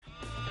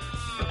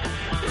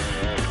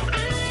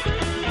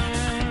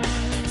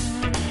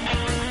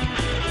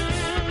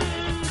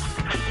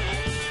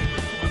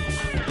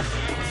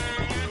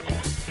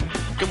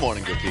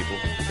morning, good people.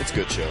 It's a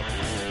good show.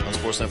 On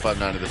Sports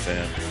 959 of The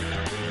Fan.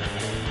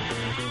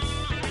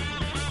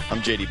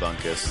 I'm JD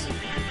Bunkus.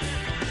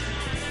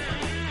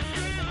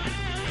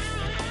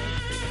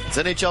 It's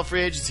NHL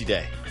Free Agency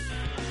Day.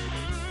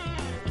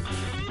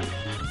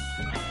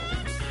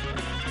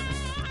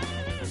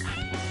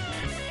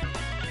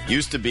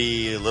 Used to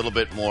be a little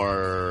bit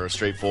more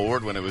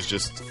straightforward when it was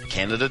just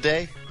Canada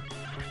Day.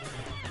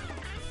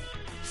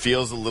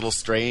 Feels a little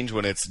strange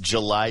when it's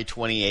July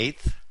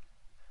 28th.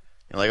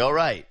 You're like, all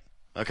right,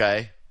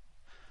 okay.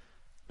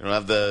 We don't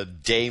have the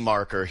day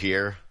marker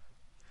here.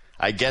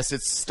 I guess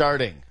it's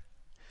starting.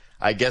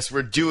 I guess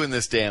we're doing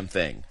this damn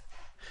thing.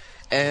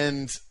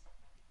 And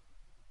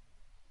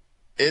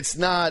it's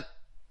not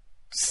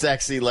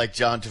sexy like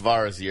John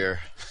Tavares'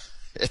 year.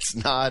 It's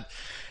not,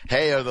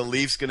 hey, are the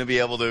Leafs going to be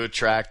able to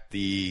attract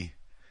the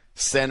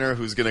center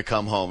who's going to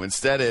come home?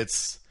 Instead,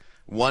 it's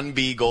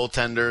 1B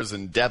goaltenders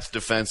and depth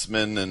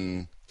defensemen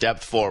and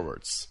depth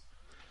forwards.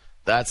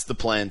 That's the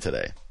plan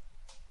today.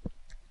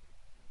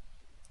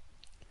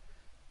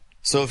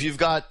 So if you've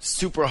got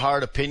super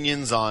hard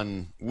opinions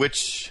on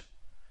which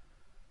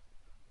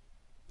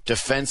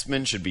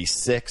defenseman should be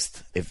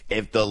sixth,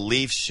 if the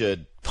Leafs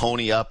should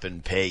pony up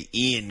and pay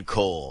Ian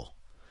Cole,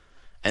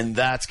 and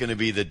that's going to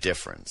be the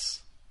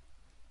difference.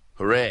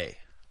 Hooray.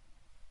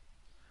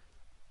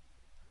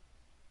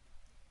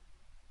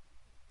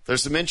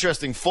 There's some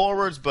interesting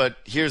forwards, but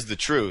here's the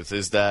truth,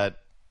 is that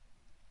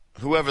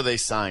whoever they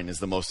sign is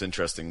the most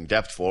interesting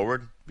depth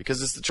forward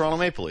because it's the Toronto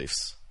Maple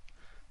Leafs.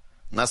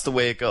 And that's the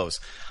way it goes.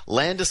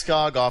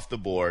 Landeskog off the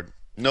board.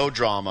 No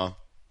drama.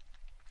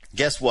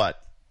 Guess what?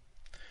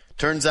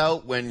 Turns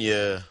out when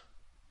you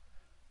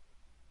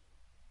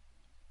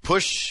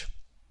push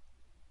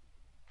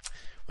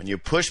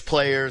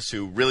players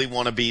who really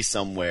want to be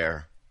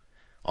somewhere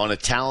on a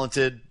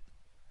talented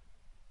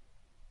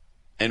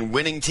and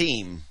winning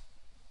team,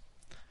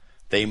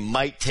 they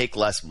might take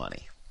less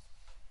money.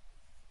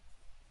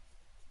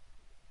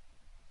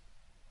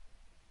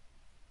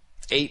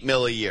 $8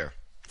 million a year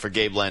for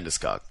Gabe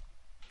Landeskog.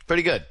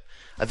 Pretty good.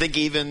 I think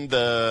even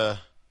the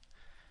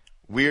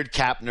weird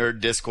cap nerd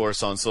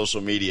discourse on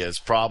social media is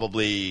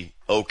probably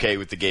okay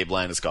with the Gabe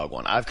Landeskog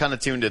one. I've kind of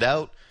tuned it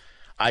out.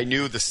 I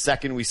knew the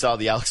second we saw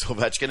the Alex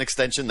Ovechkin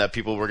extension that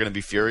people were going to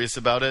be furious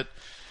about it.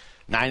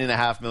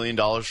 $9.5 million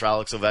for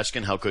Alex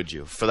Ovechkin. How could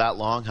you? For that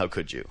long, how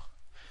could you?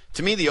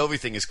 To me, the Ovi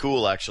thing is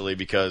cool, actually,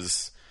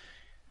 because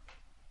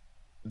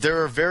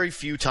there are very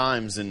few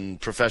times in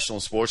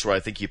professional sports where I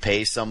think you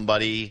pay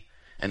somebody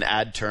an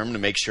ad term to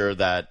make sure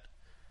that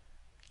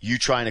you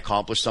try and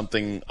accomplish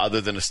something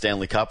other than a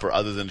Stanley Cup or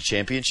other than a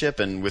championship.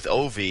 And with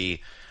Ovi,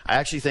 I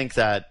actually think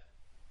that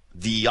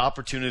the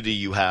opportunity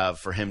you have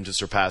for him to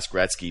surpass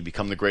Gretzky,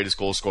 become the greatest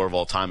goal scorer of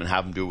all time, and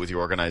have him do it with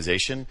your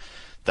organization,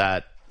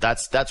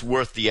 that's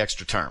worth the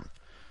extra term.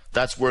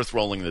 That's worth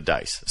rolling the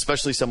dice,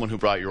 especially someone who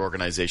brought your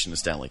organization to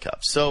Stanley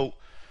Cup. So,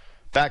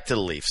 back to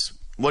the Leafs.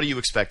 What are you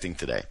expecting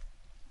today?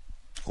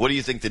 What do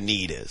you think the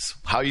need is?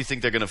 How do you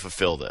think they're going to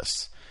fulfill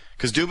this?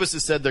 Because Dubas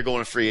has said they're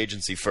going to free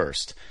agency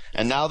first.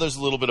 And now there's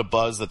a little bit of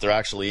buzz that they're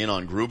actually in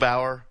on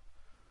Grubauer,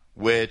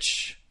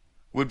 which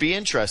would be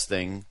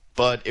interesting,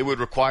 but it would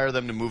require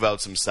them to move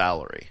out some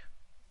salary.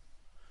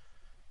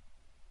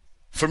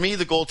 For me,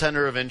 the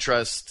goaltender of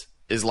interest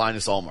is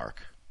Linus Ullmark.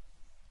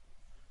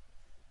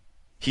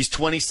 He's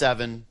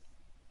 27,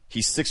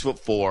 he's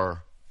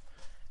 6'4",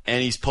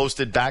 and he's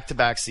posted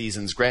back-to-back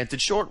seasons,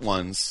 granted short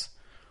ones,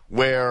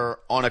 where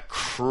on a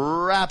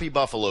crappy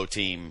Buffalo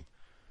team,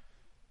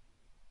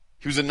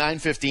 he was a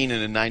 .915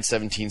 and a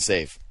 .917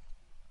 save.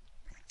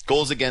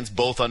 Goals against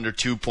both under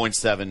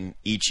 2.7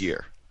 each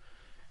year.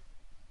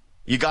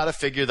 You got to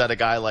figure that a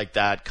guy like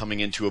that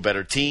coming into a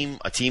better team,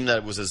 a team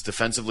that was as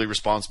defensively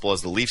responsible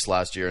as the Leafs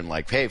last year, and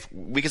like, hey,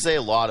 we can say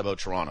a lot about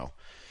Toronto.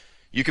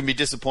 You can be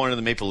disappointed in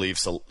the Maple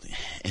Leafs,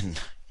 and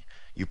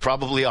you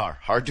probably are.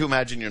 Hard to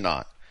imagine you're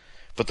not.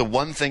 But the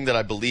one thing that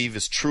I believe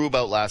is true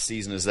about last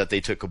season is that they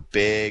took a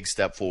big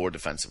step forward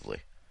defensively.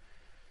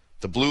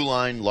 The blue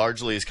line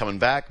largely is coming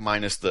back,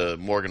 minus the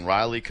Morgan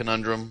Rielly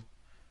conundrum.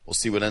 We'll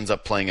see what ends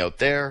up playing out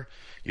there.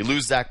 You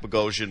lose Zach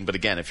Bogosian, but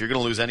again, if you're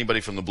going to lose anybody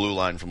from the blue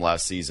line from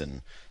last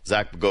season,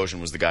 Zach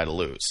Bogosian was the guy to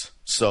lose.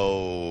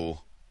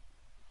 So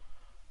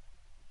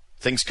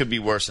things could be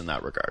worse in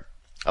that regard.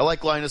 I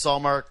like Linus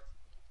Ullmark.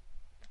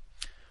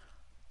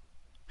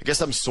 I guess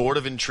I'm sort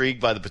of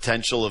intrigued by the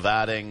potential of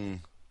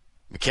adding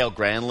Mikael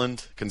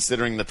Granlund,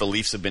 considering that the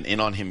Leafs have been in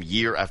on him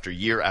year after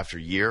year after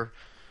year.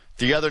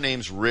 The other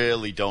names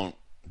really don't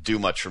do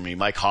much for me.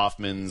 Mike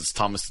Hoffman's,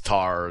 Thomas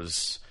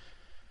Tatar's,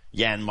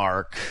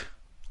 Janmark.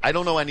 I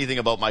don't know anything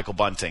about Michael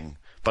Bunting,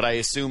 but I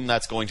assume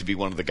that's going to be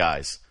one of the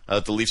guys.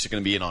 That the Leafs are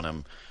going to be in on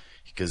him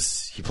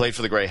because he played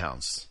for the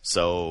Greyhounds.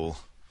 So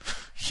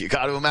you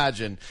got to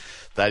imagine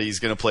that he's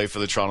going to play for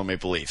the Toronto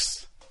Maple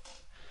Leafs.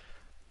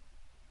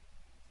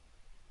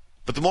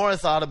 But the more I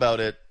thought about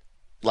it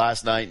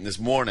last night and this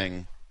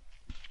morning,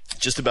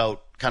 just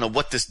about kind of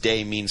what this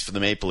day means for the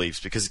Maple Leafs,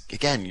 because,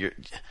 again,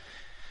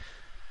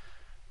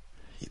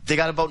 they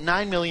got about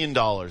 $9 million,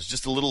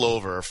 just a little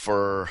over,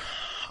 for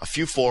a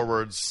few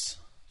forwards,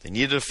 they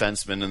need a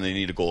defenseman, and they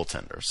need a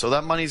goaltender. So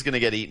that money's going to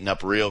get eaten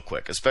up real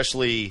quick,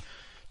 especially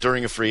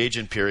during a free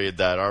agent period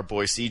that our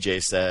boy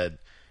CJ said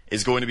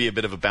is going to be a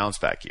bit of a bounce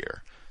back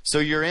year. So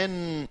you're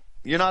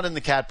not in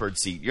the catbird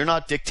seat. You're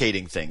not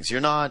dictating things.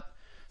 You're not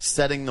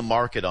setting the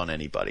market on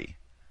anybody.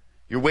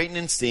 You're waiting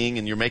and seeing,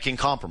 and you're making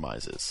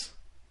compromises.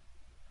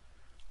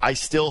 I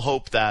still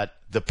hope that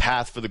the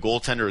path for the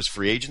goaltender is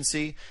free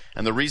agency,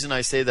 and the reason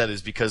I say that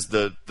is because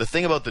the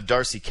thing about the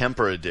Darcy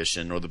Kemper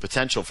addition, or the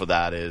potential for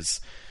that,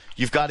 is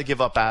you've got to give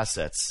up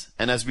assets.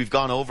 And as we've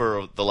gone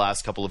over the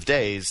last couple of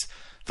days,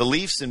 the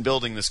Leafs, in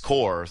building this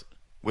core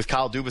with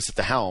Kyle Dubas at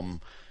the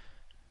helm,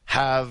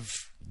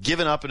 have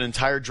given up an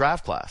entire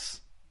draft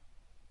class.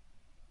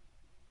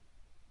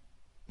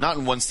 Not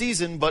in one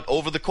season, but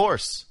over the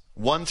course.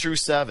 1 through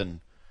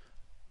 7.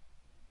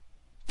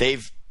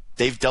 They've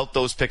dealt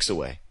those picks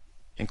away,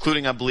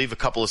 including, I believe, a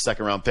couple of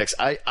second-round picks.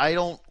 I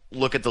don't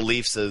look at the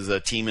Leafs as a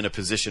team in a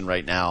position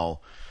right now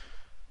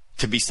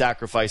to be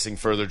sacrificing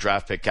further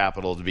draft pick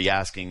capital, to be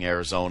asking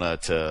Arizona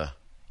to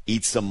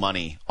eat some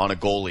money on a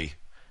goalie,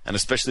 and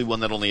especially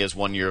one that only has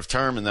 1 year of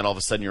term, and then all of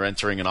a sudden you're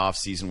entering an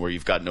offseason where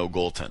you've got no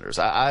goaltenders.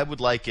 I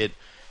would like it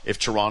if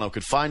Toronto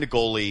could find a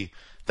goalie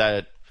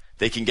that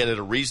they can get at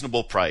a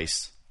reasonable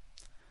price,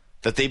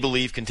 that they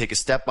believe can take a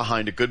step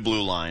behind a good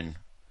blue line,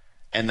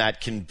 and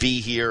that can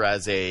be here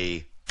as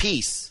a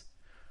piece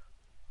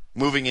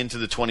moving into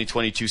the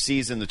 2022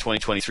 season, the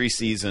 2023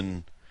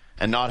 season,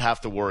 and not have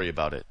to worry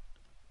about it.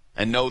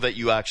 And know that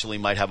you actually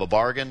might have a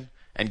bargain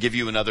and give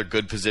you another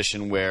good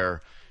position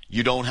where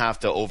you don't have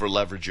to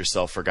over-leverage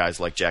yourself for guys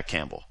like Jack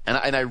Campbell.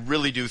 And I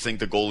really do think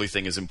the goalie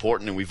thing is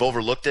important, and we've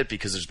overlooked it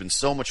because there's been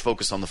so much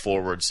focus on the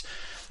forwards.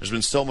 There's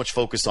been so much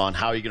focus on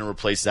how are you going to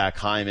replace Zach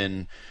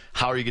Hyman,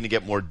 how are you going to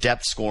get more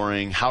depth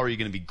scoring, how are you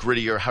going to be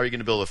grittier, how are you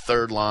going to build a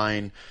third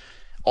line.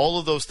 All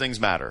of those things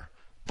matter.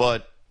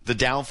 But the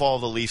downfall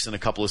of the Leafs in a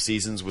couple of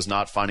seasons was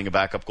not finding a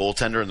backup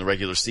goaltender in the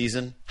regular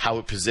season, how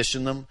it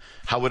positioned them,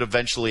 how it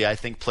eventually, I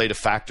think, played a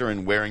factor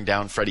in wearing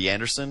down Freddie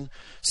Anderson.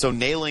 So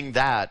nailing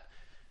that,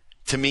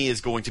 to me, is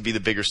going to be the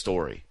bigger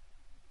story.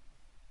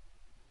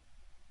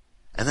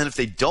 And then if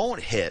they don't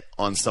hit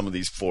on some of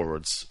these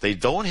forwards, they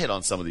don't hit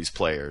on some of these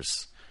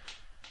players,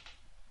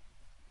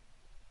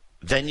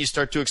 then you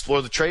start to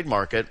explore the trade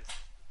market,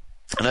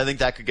 and I think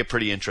that could get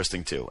pretty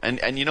interesting too.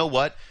 And you know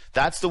what?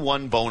 That's the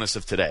one bonus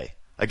of today.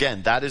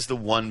 Again, that is the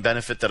one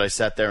benefit that I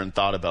sat there and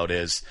thought about,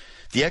 is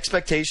the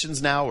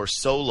expectations now are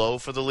so low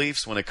for the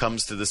Leafs when it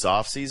comes to this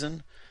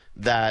offseason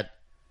that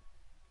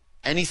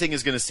anything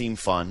is going to seem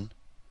fun.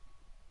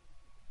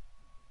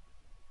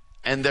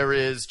 And there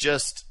is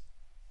just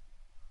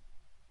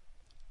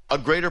a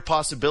greater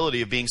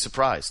possibility of being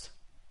surprised.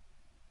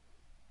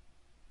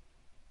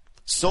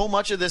 So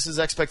much of this is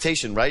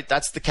expectation, right?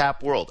 That's the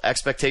cap world.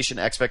 Expectation.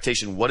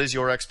 What is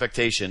your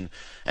expectation,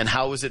 and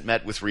how is it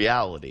met with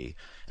reality?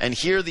 And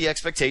here the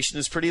expectation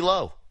is pretty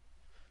low.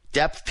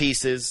 Depth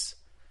pieces,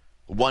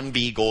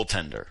 1B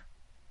goaltender.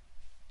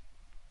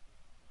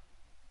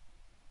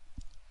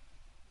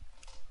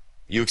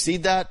 You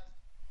exceed that,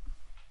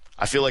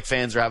 I feel like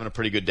fans are having a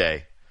pretty good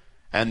day.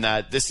 And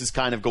that this is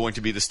kind of going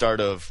to be the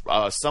start of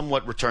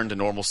somewhat return to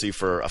normalcy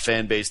for a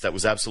fan base that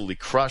was absolutely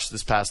crushed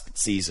this past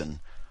season,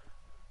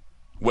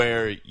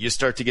 where you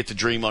start to get to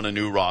dream on a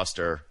new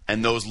roster,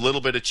 and those little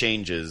bit of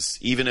changes,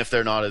 even if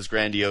they're not as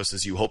grandiose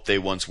as you hope they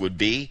once would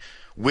be,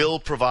 will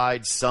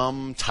provide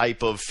some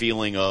type of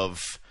feeling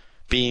of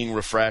being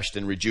refreshed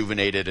and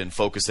rejuvenated and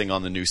focusing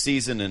on the new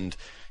season, and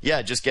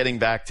just getting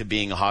back to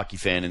being a hockey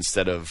fan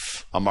instead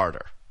of a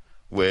martyr,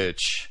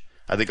 which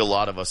I think a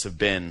lot of us have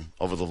been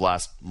over the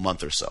last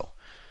month or so.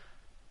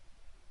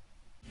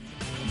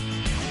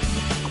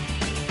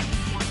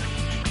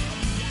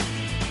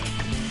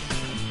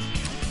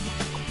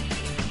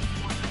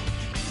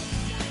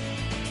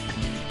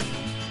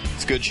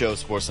 It's a good show,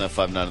 Sportsnet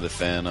 590 of the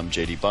Fan. I'm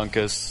JD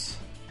Bunkus.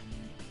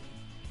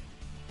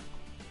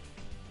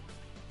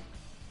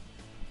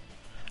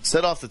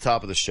 Said off the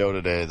top of the show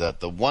today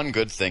that the one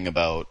good thing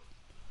about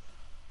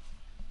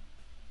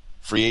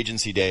free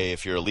agency day,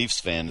 if you're a Leafs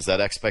fan, is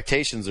that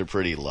expectations are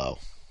pretty low.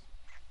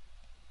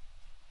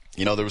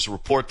 You know, there was a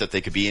report that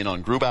they could be in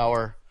on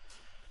Grubauer.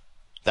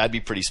 That'd be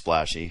pretty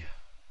splashy.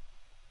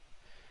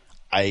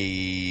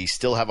 I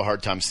still have a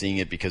hard time seeing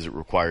it because it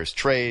requires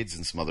trades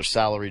and some other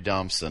salary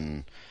dumps,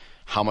 and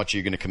how much are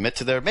you going to commit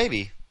to there?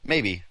 Maybe.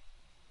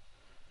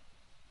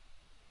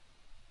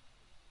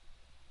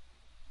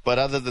 But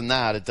other than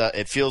that,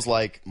 it feels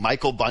like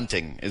Michael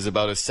Bunting is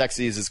about as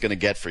sexy as it's going to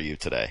get for you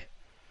today.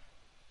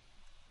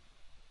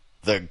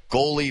 The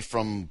goalie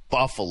from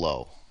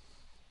Buffalo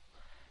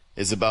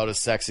is about as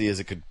sexy as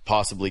it could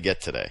possibly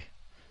get today.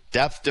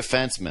 Depth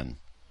defenseman.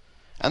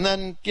 And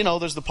then,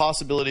 there's the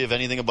possibility of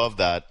anything above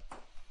that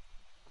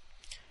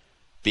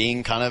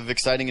being kind of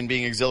exciting and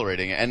being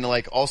exhilarating. And,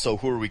 also,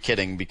 who are we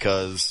kidding?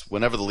 Because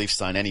whenever the Leafs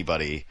sign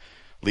anybody,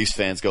 Leafs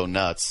fans go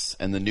nuts,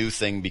 and the new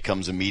thing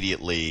becomes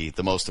immediately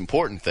the most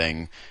important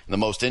thing, the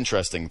most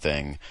interesting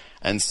thing.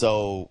 And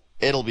so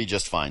it'll be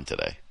just fine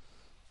today.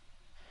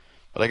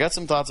 But I got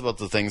some thoughts about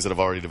the things that have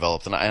already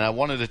developed, and I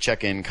wanted to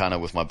check in kind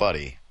of with my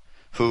buddy,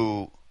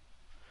 who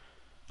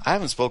I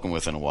haven't spoken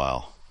with in a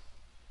while.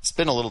 It's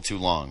been a little too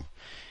long.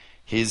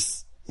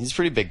 He's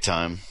pretty big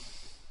time.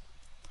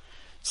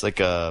 He's like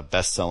a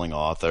best-selling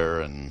author,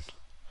 and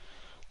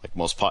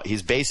like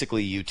he's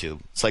basically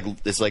YouTube.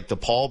 It's like the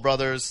Paul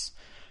brothers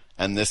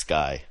and this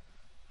guy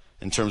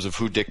in terms of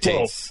who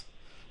dictates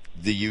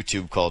the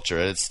YouTube culture.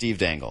 It's Steve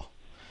Dangle.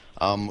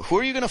 Who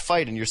are you going to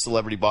fight in your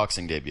celebrity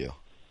boxing debut?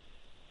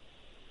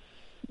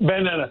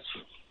 Ben Ennis.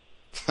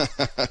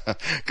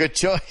 Good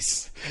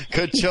choice.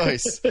 Good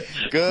choice.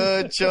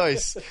 Good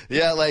choice.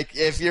 Yeah, like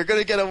if you're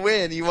going to get a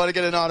win, you want to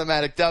get an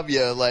automatic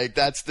W. Like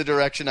that's the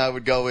direction I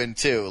would go in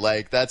too.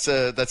 Like that's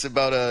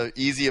about as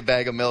easy a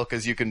bag of milk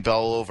as you can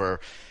bowl over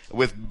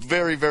with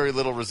very, very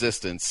little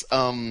resistance.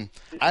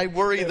 I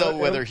worry though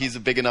whether he's a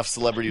big enough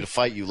celebrity to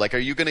fight you. Like, are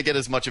you going to get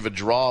as much of a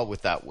draw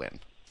with that win?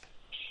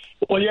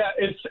 Well, yeah,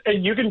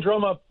 you can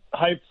drum up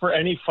hype for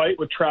any fight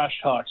with trash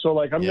talk. So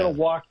like I'm going to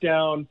walk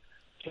down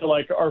to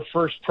like our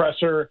first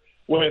presser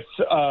with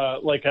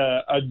like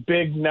a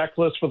big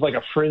necklace with like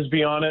a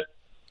frisbee on it.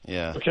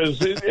 Yeah.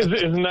 Because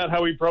isn't that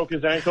how he broke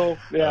his ankle?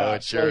 Yeah. Oh,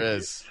 it sure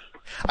is.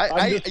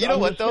 You know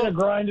what though? I'm just going to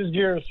grind his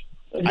gears.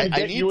 I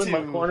need you in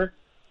my corner.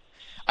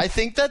 I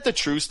think that the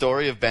true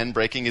story of Ben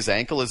breaking his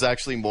ankle is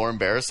actually more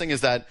embarrassing,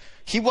 is that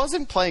he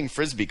wasn't playing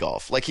frisbee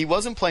golf. Like, he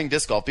wasn't playing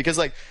disc golf, because,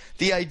 like,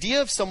 the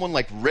idea of someone,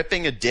 like,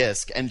 ripping a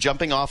disc and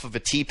jumping off of a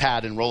tee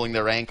pad and rolling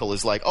their ankle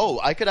is like, oh,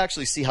 I could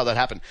actually see how that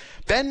happened.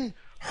 Ben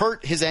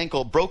broke his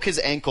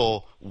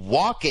ankle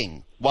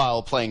walking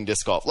while playing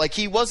disc golf. Like,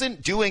 he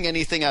wasn't doing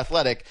anything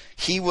athletic.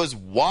 He was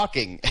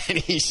walking, and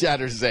he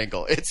shatters his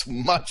ankle. It's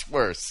much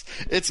worse.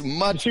 It's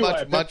much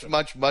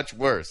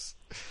worse.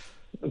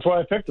 That's why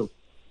I picked him.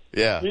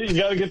 Yeah. You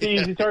got to get the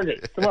easy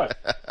target. Come on.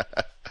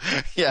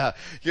 Yeah.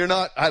 You're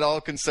not at all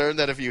concerned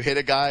that if you hit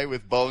a guy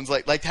with bones,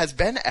 like has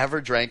Ben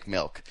ever drank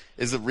milk?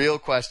 Is the real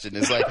question.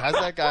 Is like, has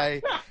that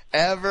guy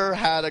ever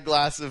had a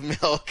glass of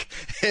milk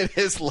in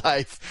his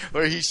life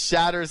where he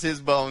shatters his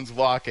bones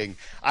walking?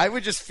 I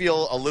would just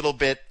feel a little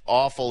bit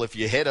awful if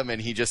you hit him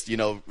and he just,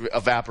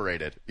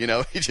 evaporated. He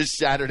just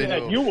shattered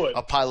into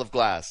a pile of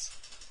glass.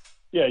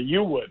 Yeah,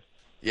 you would.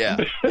 Yeah.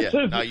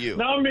 Not you.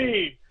 Not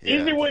me.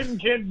 Yeah. Easy win,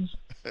 kids.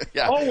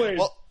 Yeah. Always.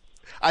 Well,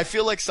 I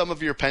feel like some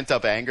of your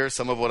pent-up anger,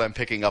 some of what I'm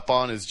picking up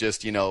on is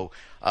just, your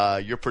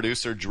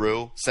producer,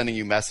 Drew, sending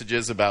you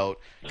messages about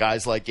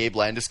guys like Gabe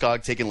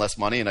Landeskog taking less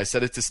money. And I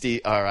said it to Steve,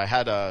 or I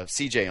had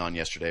CJ on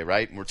yesterday,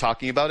 right? And we're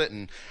talking about it.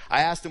 And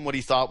I asked him what he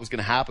thought was going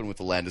to happen with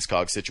the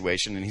Landeskog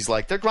situation. And he's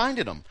like, they're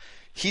grinding him.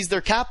 He's their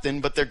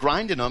captain, but they're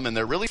grinding him, and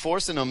they're really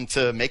forcing him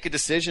to make a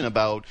decision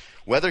about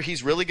whether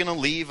he's really going to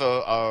leave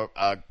a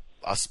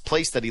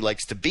place that he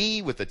likes to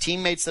be with the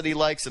teammates that he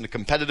likes in a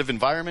competitive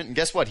environment. And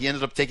guess what? He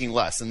ended up taking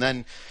less. And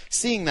then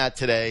seeing that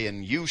today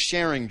and you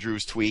sharing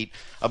Drew's tweet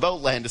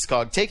about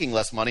Landeskog taking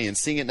less money and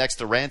seeing it next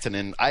to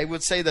Rantanen, I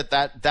would say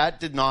that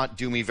did not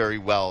do me very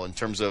well in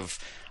terms of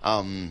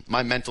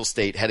my mental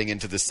state heading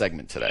into this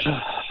segment today.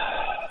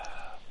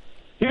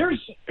 Here's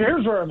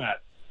where I'm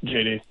at,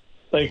 JD.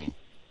 Like,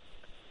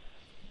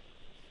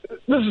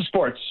 this is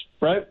sports,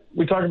 right?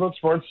 We talk about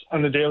sports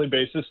on a daily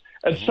basis.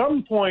 At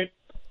some point,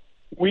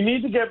 we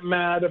need to get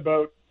mad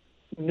about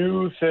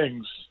new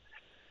things.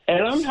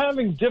 And I'm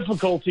having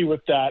difficulty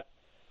with that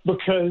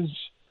because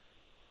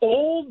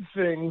old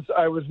things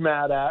I was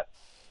mad at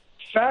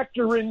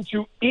factor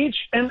into each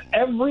and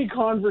every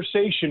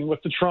conversation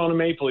with the Toronto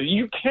Maple Leafs.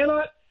 You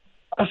cannot,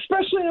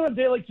 especially on a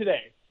day like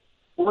today,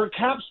 where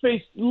cap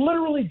space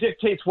literally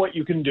dictates what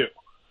you can do.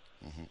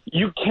 Mm-hmm.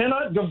 You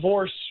cannot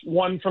divorce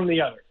one from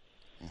the other.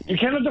 Mm-hmm. You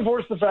cannot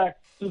divorce the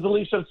fact that the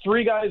Leafs have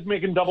three guys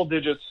making double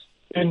digits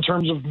in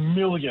terms of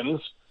millions.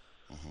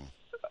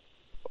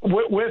 Mm-hmm.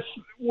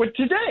 With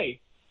today,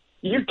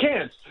 you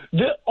can't.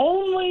 The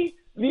only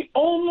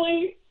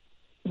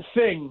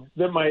thing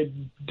that my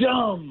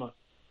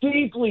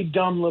deeply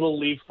dumb little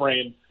Leaf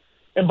brain,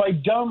 and by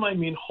dumb I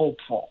mean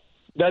hopeful,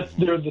 they're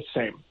the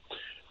same.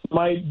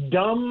 My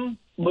dumb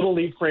little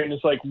Leaf brain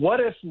is like, what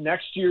if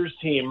next year's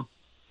team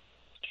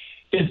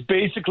is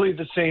basically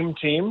the same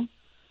team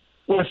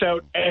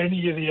without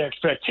any of the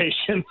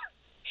expectation?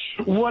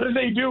 What do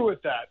they do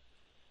with that?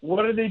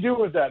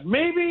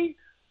 Maybe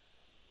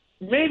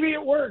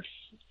it works.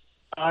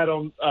 I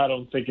don't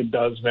think it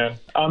does, man.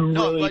 I'm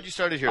glad you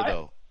started here,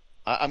 though.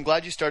 I'm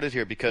glad you started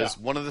here because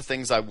one of the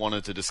things I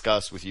wanted to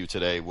discuss with you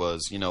today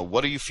was,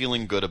 what are you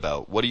feeling good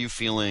about? What are you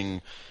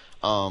feeling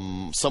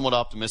somewhat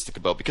optimistic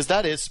about? Because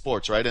that is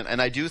sports, right?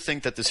 And I do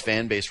think that this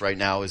fan base right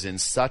now is in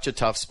such a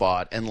tough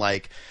spot. And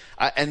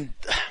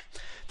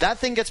that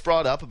thing gets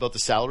brought up about the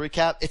salary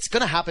cap. It's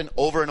going to happen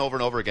over and over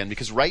and over again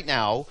because right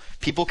now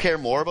people care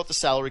more about the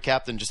salary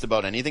cap than just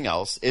about anything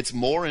else. It's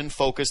more in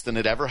focus than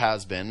it ever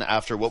has been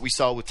after what we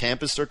saw with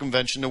Tampa's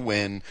circumvention to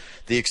win,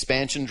 the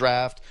expansion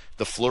draft,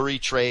 the Fleury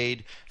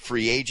trade,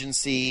 free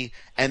agency,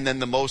 and then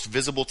the most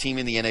visible team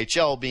in the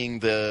NHL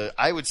being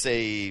I would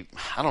say,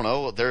 I don't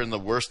know, they're in the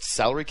worst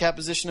salary cap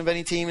position of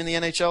any team in the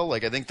NHL.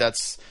 Like, I think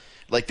that's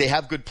Like, they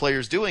have good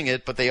players doing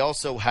it, but they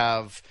also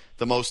have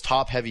the most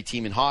top-heavy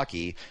team in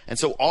hockey. And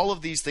so all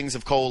of these things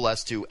have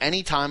coalesced to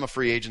any time a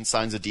free agent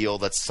signs a deal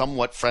that's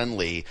somewhat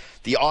friendly,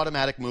 the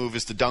automatic move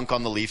is to dunk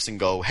on the Leafs and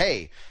go,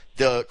 hey,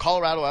 the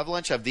Colorado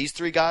Avalanche have these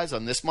 3 guys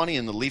on this money,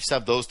 and the Leafs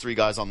have those 3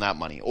 guys on that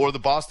money. Or the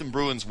Boston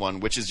Bruins one,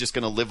 which is just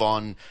going to live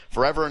on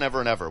forever and ever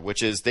and ever,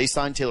 which is they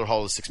signed Taylor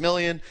Hall to $6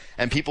 million,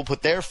 and people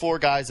put their 4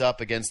 guys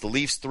up against the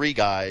Leafs' 3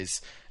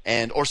 guys,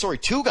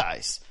 2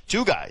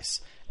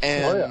 guys.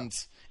 And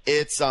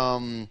it's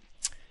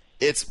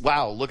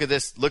wow, look at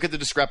this. Look at the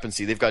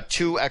discrepancy. They've got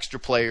 2 extra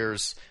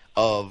players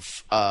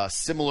of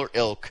similar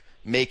ilk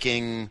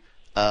making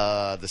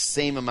the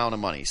same amount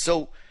of money.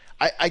 So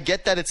I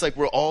get that it's like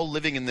we're all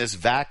living in this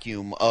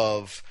vacuum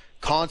of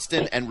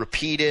constant and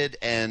repeated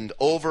and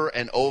over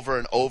and over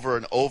and over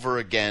and over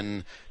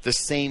again the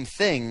same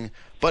thing.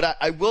 But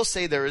I will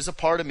say there is a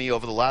part of me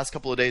over the last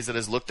couple of days that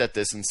has looked at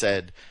this and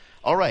said,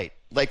 all right,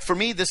 like for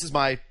me, this is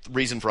my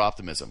reason for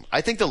optimism.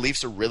 I think the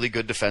Leafs are really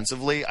good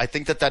defensively. I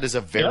think that is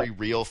a very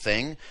real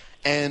thing.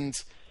 And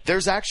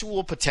there's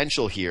actual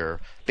potential here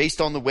based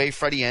on the way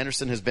Freddie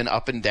Anderson has been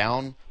up and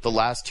down the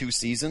last 2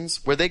 seasons,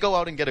 where they go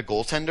out and get a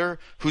goaltender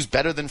who's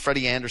better than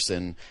Freddie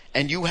Anderson,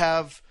 and you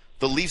have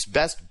the Leafs'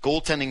 best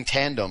goaltending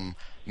tandem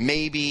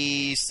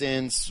maybe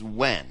since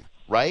when,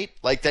 right?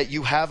 Like that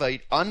you have an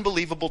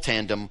unbelievable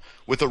tandem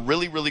with a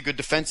really, really good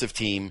defensive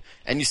team,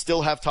 and you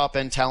still have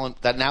top-end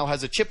talent that now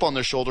has a chip on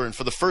their shoulder and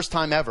for the first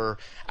time ever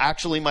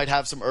actually might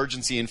have some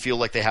urgency and feel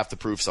like they have to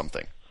prove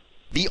something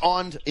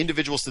beyond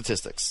individual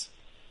statistics.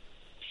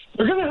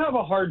 They're going to have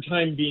a hard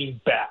time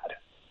being bad,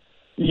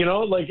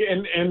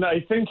 and I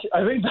think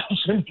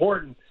that's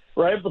important,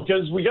 right?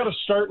 Because we got to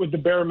start with the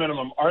bare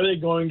minimum. Are they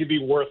going to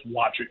be worth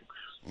watching?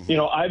 Mm-hmm.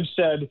 I've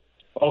said,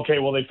 okay,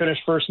 well, they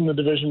finished first in the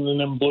division and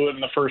then blew it in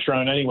the first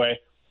round anyway.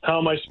 How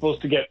am I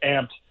supposed to get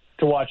amped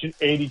to watch an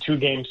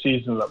 82-game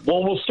season of them?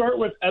 Well, we'll start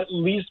with at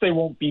least they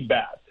won't be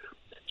bad.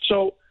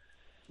 So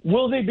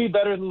will they be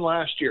better than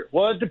last year?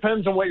 Well, it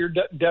depends on what your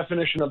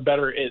definition of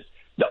better is.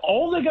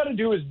 All they got to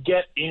do is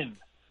get in.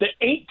 The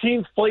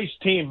 18th place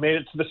team made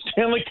it to the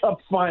Stanley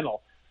Cup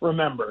final.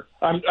 Remember,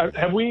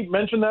 have we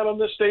mentioned that on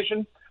this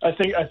station? I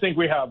think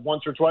we have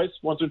once or twice.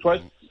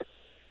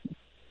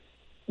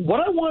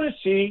 What I want to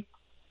see,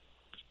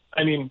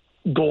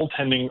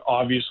 goaltending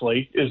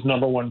obviously is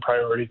number one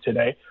priority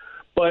today,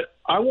 but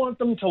I want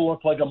them to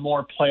look like a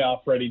more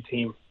playoff-ready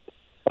team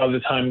by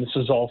the time this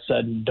is all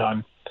said and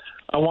done.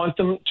 I want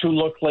them to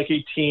look like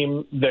a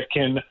team that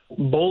can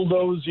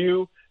bulldoze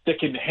you, that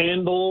can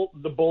handle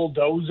the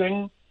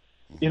bulldozing.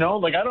 I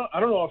don't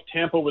know if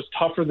Tampa was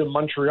tougher than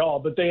Montreal,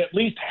 but they at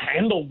least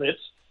handled it.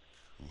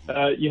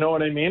 You know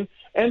what I mean?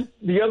 And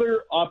the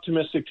other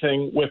optimistic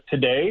thing with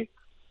today,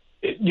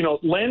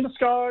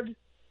 Landeskog,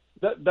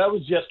 that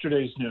was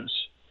yesterday's news.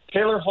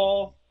 Taylor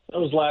Hall, that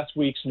was last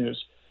week's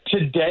news.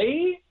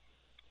 Today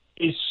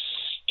is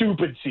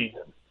stupid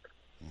season.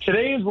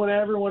 Today is when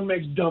everyone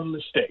makes dumb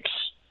mistakes.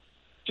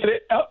 Today,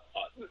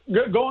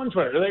 go on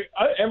Twitter.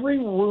 Every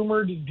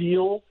rumored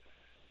deal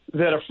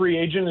that a free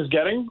agent is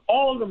getting,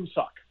 all of them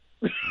suck.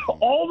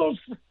 all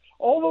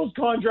those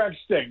contracts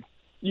stink.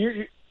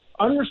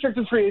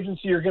 Unrestricted free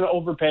agency, you're going to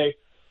overpay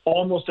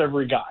almost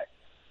every guy.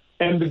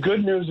 And the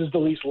good news is the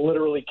Leafs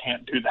literally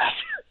can't do that.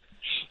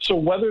 So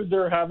whether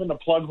they're having to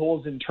plug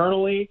holes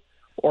internally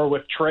or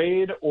with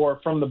trade or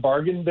from the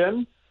bargain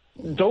bin,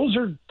 those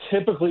are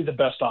typically the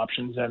best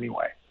options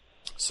anyway.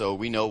 So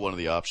we know one of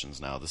the options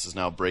now. This is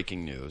now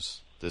breaking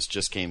news. This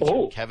just came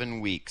through.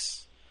 Kevin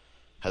Weeks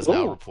has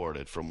now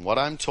reported. From what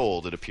I'm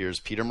told, it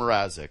appears Petr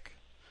Mrazek,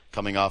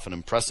 coming off an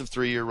impressive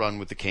 3-year run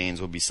with the Canes,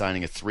 will be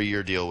signing a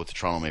 3-year deal with the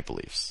Toronto Maple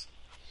Leafs.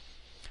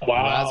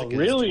 Wow, Mrazek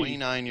really? is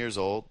 29 years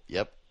old.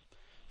 Yep.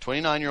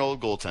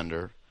 29-year-old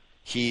goaltender.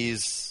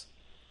 He's,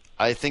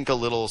 I think, a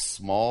little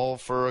small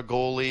for a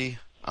goalie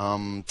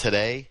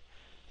today.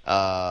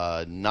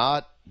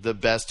 Not the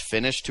best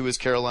finish to his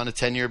Carolina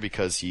tenure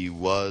because he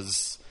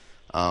was,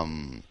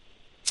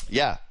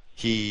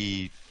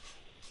 he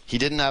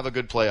didn't have a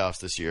good playoffs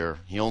this year.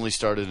 He only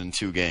started in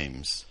 2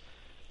 games.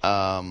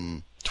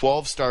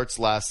 12 starts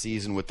last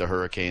season with the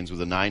Hurricanes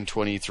with a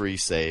 .923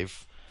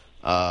 save.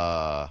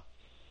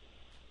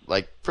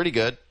 Pretty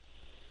good.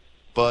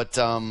 But,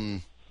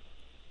 how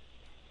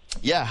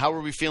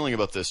are we feeling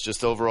about this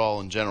just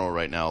overall in general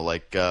right now?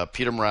 Petr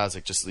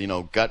Mrazek, just,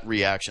 gut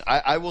reaction.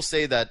 I will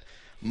say that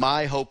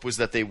my hope was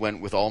that they went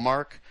with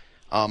Ullmark.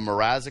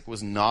 Mrazek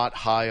was not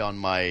high on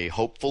my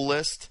hopeful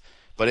list.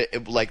 But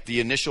the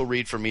initial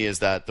read for me is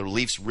that the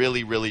Leafs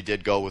really, really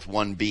did go with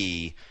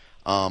 1B,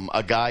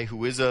 a guy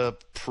who is a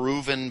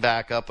proven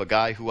backup, a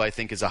guy who I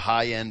think is a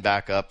high-end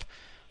backup,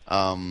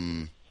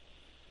 but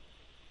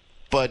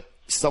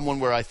someone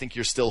where I think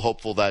you're still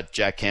hopeful that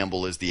Jack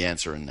Campbell is the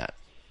answer in that.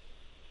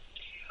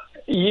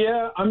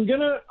 Yeah, I'm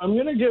gonna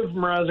give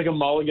Mrazek a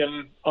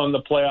mulligan on the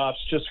playoffs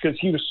just because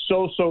he was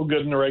so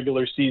good in the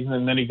regular season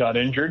and then he got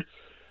injured.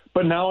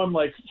 But now I'm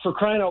like, for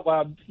crying out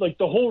loud,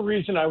 the whole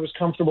reason I was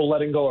comfortable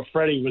letting go of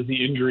Freddie was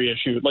the injury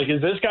issue.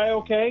 Is this guy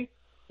okay?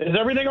 Is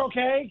everything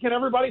okay? Can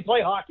everybody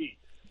play hockey?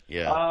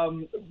 Yeah.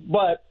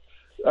 But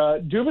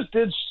Dubas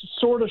did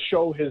sort of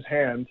show his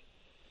hand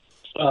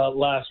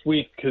last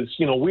week because,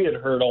 we had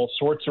heard all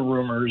sorts of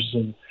rumors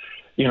and,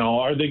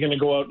 are they going to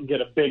go out and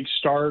get a big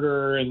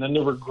starter? And then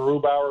there were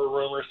Grubauer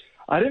rumors.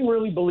 I didn't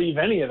really believe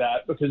any of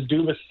that because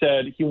Dubas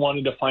said he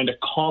wanted to find a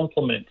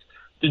complement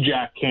to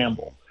Jack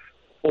Campbell.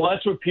 Well,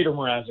 that's what Petr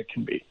Mrazek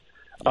can be.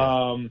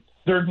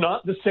 They're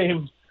not the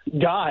same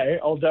guy.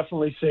 I'll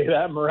definitely say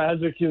that.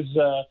 Mrazek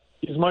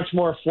is much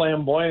more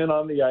flamboyant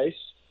on the ice.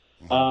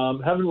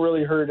 Haven't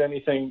really heard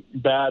anything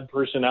bad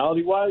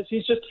personality-wise.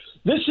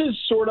 This is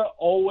sort of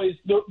always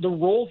the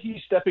role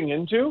he's stepping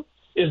into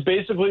is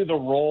basically the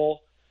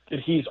role that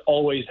he's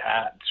always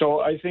had. So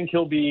I think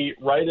he'll be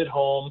right at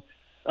home.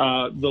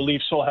 The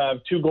Leafs will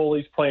have two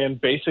goalies playing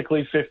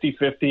basically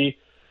 50-50.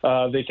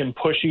 They can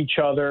push each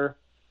other.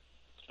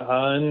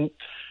 And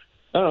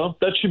I don't know,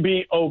 that should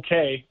be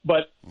okay.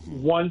 But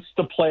once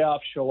the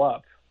playoffs show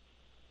up,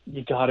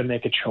 you got to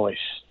make a choice.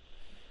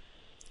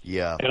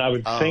 Yeah. And I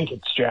would think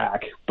it's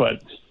Jack,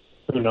 but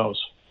who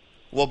knows?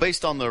 Well,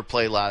 based on their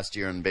play last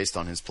year and based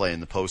on his play in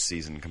the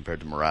postseason compared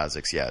to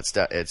Mrazek's,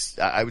 it's.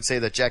 I would say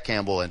that Jack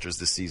Campbell enters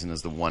this season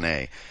as the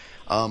 1A.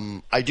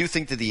 I do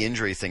think that the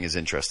injury thing is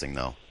interesting,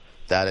 though.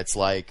 That it's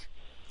like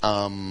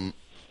the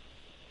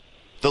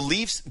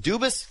Leafs,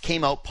 Dubas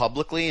came out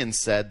publicly and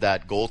said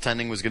that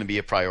goaltending was going to be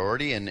a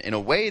priority, and in a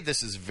way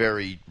this is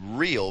very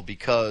real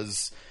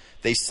because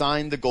they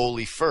signed the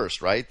goalie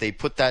first, right? They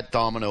put that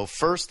domino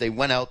first. They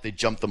went out, they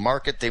jumped the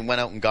market, they went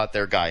out and got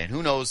their guy. And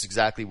who knows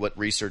exactly what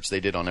research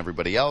they did on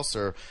everybody else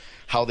or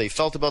how they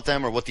felt about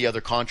them or what the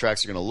other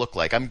contracts are going to look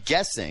like. I'm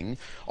guessing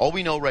all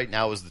we know right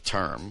now is the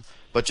term.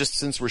 But just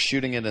since we're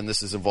shooting it and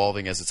this is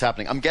evolving as it's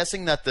happening, I'm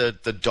guessing that the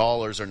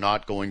dollars are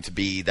not going to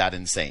be that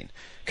insane.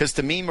 Because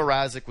to me,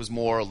 Mrazek was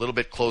more a little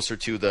bit closer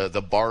to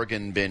the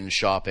bargain bin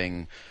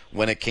shopping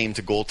when it came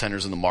to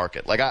goaltenders in the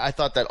market. Like I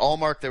thought that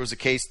Allmark, there was a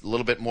case a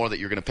little bit more that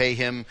you're going to pay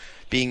him,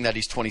 being that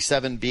he's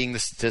 27, being the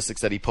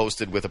statistics that he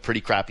posted with a pretty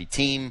crappy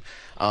team,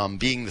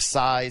 being the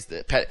size,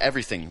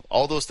 everything,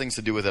 all those things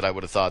to do with it, I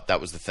would have thought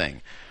that was the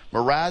thing.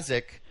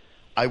 Mrazek,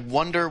 I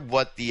wonder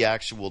what the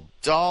actual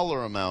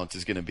dollar amount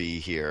is going to be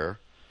here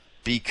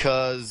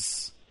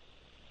because,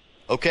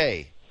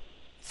 okay,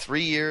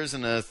 3 years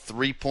in a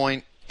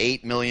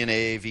 $3.8 million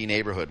AAV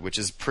neighborhood, which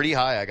is pretty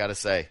high, I got to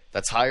say.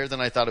 That's higher than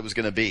I thought it was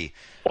going to be.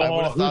 I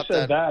would have thought who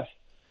said that?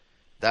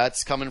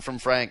 That's coming from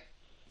Frank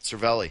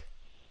Cervelli.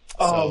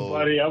 Oh,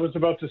 buddy, I was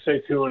about to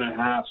say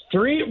 2.5.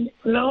 3?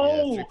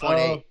 No. Yeah,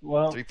 3.8.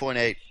 Well,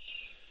 3.8.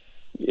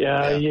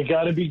 Yeah, you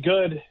got to be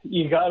good.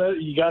 You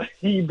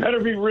better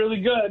be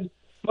really good.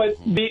 But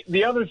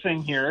the other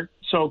thing here,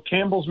 so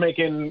Campbell's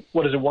making,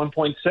 what is it,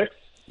 1.6?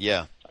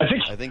 Yeah.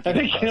 I think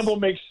Campbell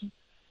makes,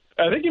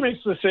 I think he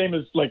makes the same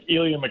as like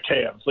Ilya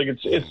Mikheyev. Like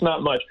it's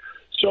not much.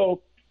 So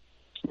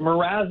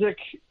Mrazek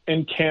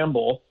and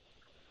Campbell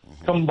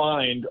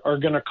combined are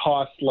going to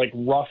cost like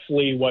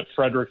roughly what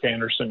Frederik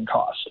Andersen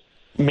cost,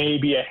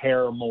 maybe a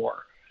hair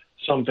more,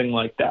 something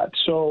like that.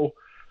 So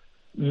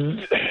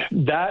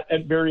that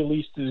at very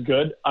least is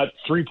good. At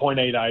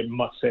 3.8, I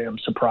must say I'm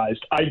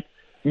surprised.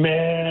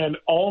 Man,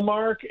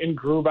 Allmark and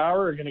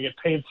Grubauer are going to get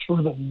paid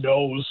through the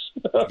nose.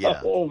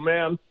 Yeah. Oh,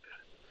 man.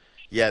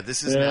 Yeah,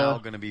 this is now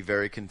going to be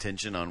very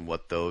contingent on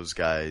what those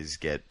guys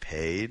get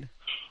paid.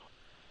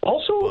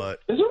 Also,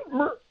 isn't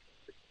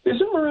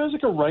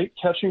Mrazek a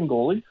right-catching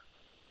goalie?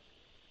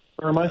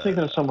 Or am I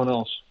thinking of someone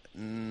else?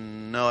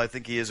 No, I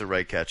think he is a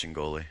right-catching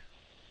goalie.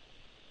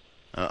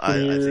 I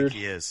think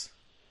he is.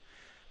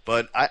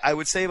 But I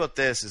would say about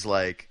this is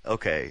like,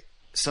 okay,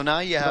 so now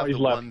you have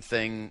one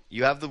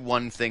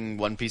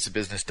piece of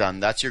business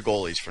done. That's your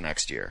goalies for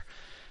next year.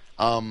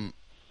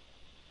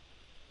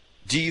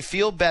 Do you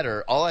feel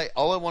better? All I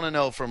want to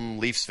know from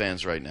Leafs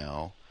fans right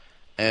now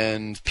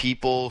and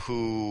people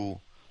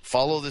who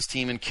follow this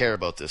team and care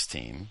about this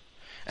team,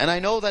 and I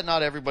know that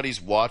not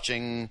everybody's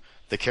watching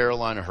the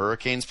Carolina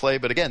Hurricanes play,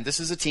 but again, this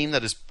is a team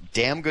that is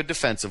damn good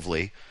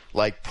defensively,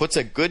 like puts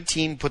a good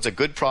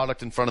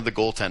product in front of the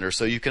goaltender,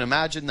 so you can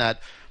imagine that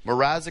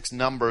Mrazek's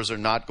numbers are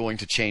not going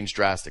to change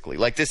drastically.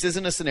 Like, this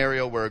isn't a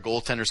scenario where a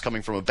goaltender's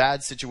coming from a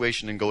bad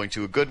situation and going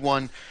to a good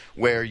one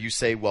where you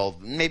say, well,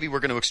 maybe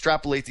we're going to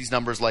extrapolate these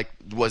numbers like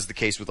was the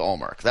case with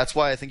Allmark. That's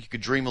why I think you could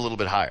dream a little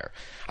bit higher.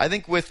 I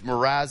think with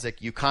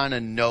Mrazek, you kind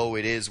of know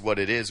it is what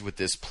it is with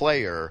this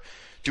player.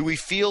 Do we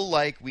feel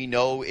like we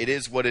know it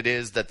is what it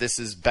is, that this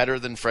is better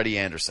than Freddie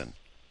Andersen?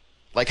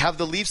 Like, have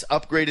the Leafs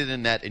upgraded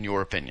in net, in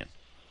your opinion?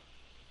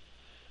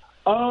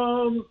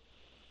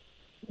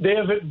 They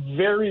have at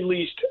very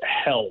least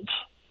held.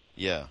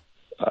 Yeah.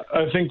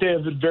 I think they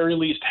have at very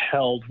least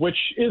held, which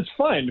is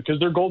fine because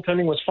their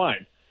goaltending was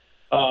fine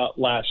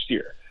last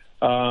year.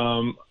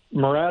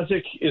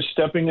 Mrazek is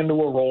stepping into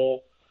a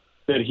role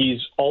that he's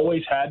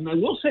always had. And I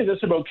will say this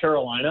about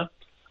Carolina.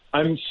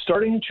 I'm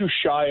starting to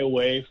shy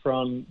away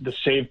from the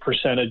save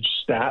percentage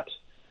stat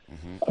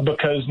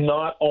because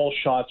not all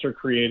shots are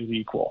created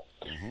equal.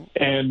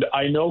 And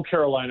I know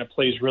Carolina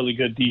plays really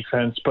good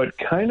defense, but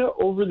kind of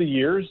over the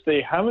years, they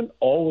haven't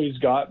always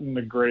gotten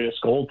the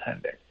greatest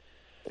goaltending.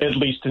 at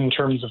least in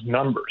terms of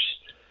numbers.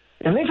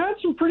 And they've had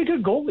some pretty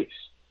good goalies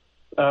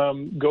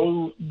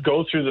go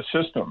through the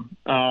system.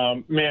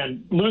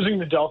 Man, losing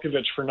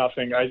Nedeljkovic for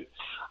nothing.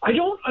 I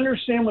don't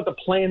understand what the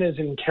plan is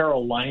in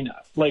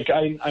Carolina. Like,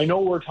 I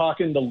know we're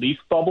talking the Leaf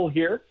bubble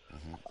here,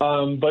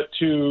 but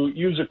to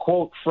use a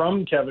quote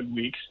from Kevin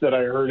Weeks that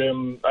I heard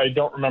him, I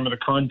don't remember the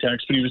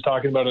context, but he was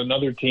talking about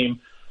another team.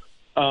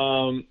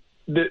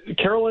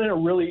 Carolina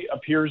really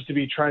appears to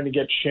be trying to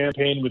get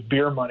champagne with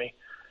beer money.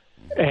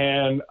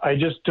 And I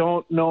just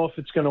don't know if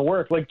it's going to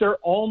work. Like, they're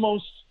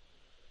almost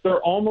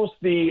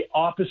the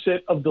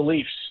opposite of the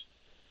Leafs.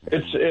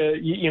 It's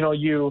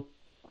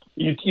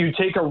you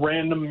take a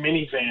random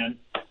minivan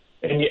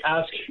and you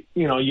ask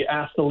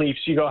the Leafs.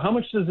 You go, how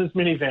much does this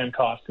minivan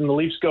cost? And the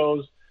Leafs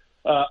goes,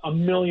 $1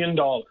 million.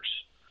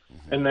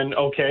 And then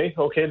okay,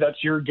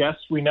 that's your guess.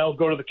 We now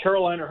go to the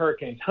Carolina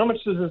Hurricanes. How much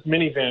does this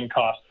minivan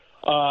cost?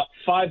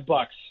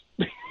 $5.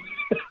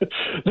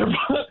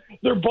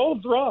 They're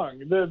both wrong.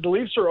 The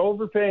Leafs are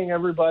overpaying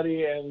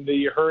everybody, and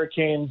the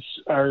Hurricanes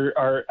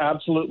are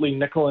absolutely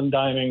nickel and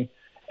diming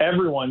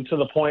everyone to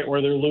the point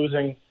where they're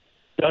losing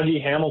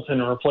Dougie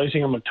Hamilton and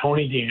replacing him with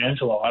Tony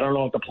DeAngelo. I don't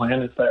know what the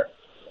plan is there.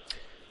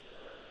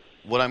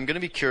 What I'm going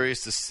to be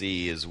curious to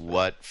see is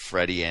what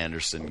Freddie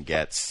Anderson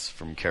gets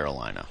from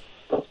Carolina.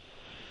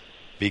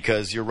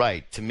 Because you're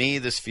right. To me,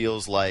 this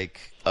feels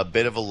like a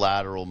bit of a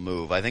lateral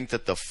move. I think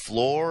that the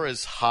floor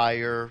is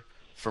higher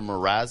for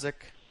Mrazek.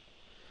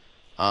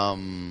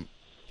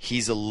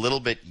 He's a little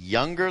bit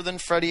younger than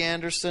Freddie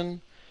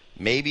Anderson.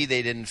 Maybe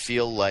they didn't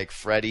feel like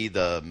Freddie,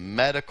 the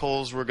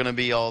medicals were going to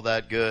be all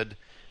that good,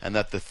 and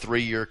that the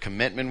 3-year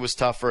commitment was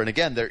tougher. And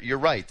again, you're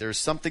right. There's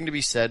something to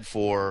be said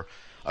for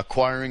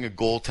acquiring a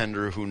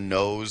goaltender who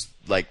knows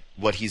like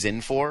what he's in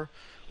for,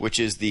 which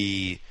is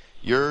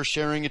you're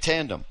sharing a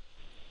tandem.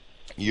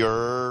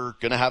 You're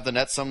going to have the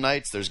net some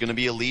nights. There's going to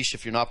be a leash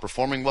if you're not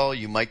performing well.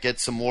 You might get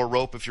some more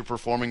rope if you're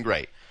performing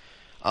great.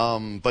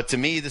 But to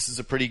me, this is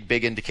a pretty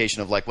big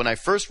indication of, like, when I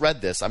first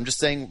read this, I'm just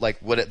saying, like,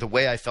 the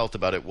way I felt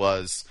about it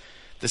was,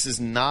 this is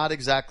not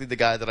exactly the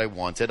guy that I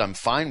wanted. I'm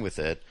fine with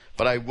it,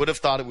 but I would have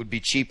thought it would be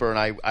cheaper,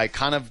 and I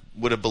kind of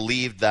would have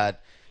believed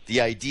that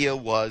the idea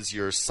was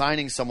you're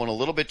signing someone a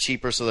little bit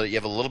cheaper so that you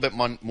have a little bit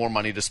more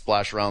money to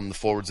splash around the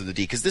forwards of the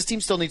D, because this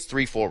team still needs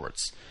 3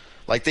 forwards.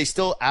 Like, they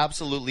still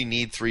absolutely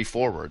need 3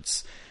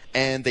 forwards,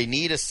 and they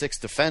need a 6th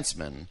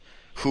defenseman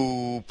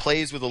who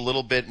plays with a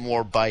little bit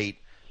more bite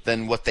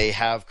than what they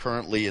have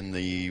currently in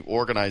the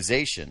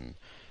organization.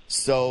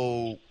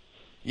 So,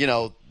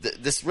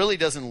 this really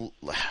doesn't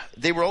 –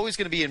 they were always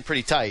going to be in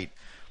pretty tight,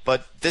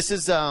 but this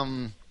is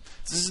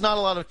not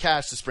a lot of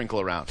cash to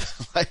sprinkle around.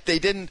 Like, they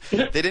didn't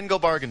go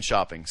bargain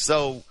shopping.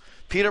 So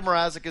Petr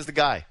Mrazek is the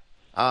guy.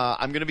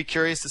 I'm going to be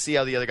curious to see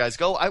how the other guys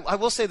go. I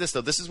will say this,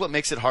 though. This is what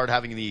makes it hard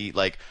having the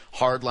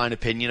hard-line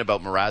opinion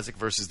about Mrazek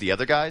versus the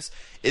other guys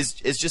is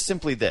just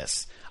simply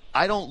this.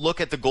 I don't look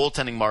at the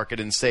goaltending market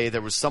and say there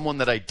was someone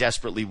that I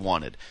desperately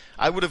wanted.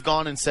 I would have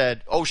gone and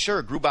said, oh,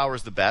 sure,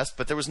 Grubauer's the best,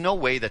 but there was no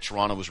way that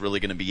Toronto was really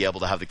going to be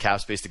able to have the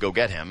cap space to go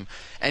get him.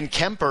 And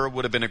Kemper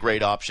would have been a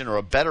great option or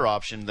a better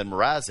option than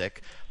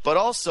Mrazek, but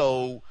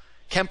also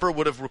Kemper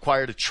would have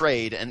required a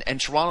trade,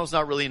 and Toronto's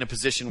not really in a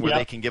position where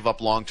they can give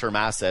up long-term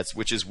assets,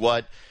 which is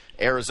what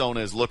Arizona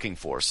is looking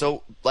for.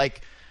 So,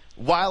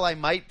 while I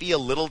might be a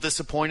little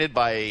disappointed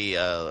by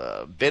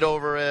a bit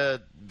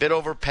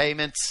over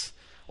payments,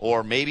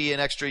 or maybe an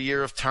extra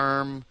year of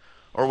term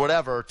or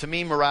whatever, to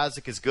me,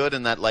 Mrazek is good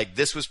in that,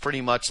 this was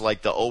pretty much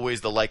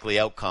always the likely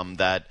outcome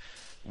that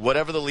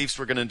whatever the Leafs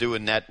were going to do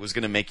in net was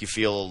going to make you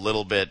feel a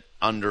little bit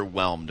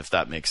underwhelmed, if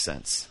that makes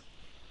sense,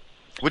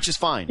 which is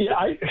fine.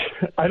 Yeah,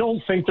 I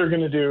don't think they're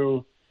going to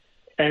do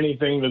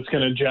anything that's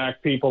going to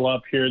jack people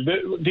up here.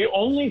 The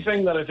only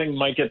thing that I think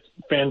might get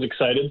fans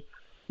excited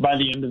by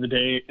the end of the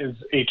day is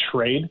a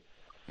trade.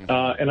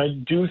 And I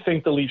do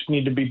think the Leafs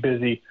need to be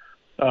busy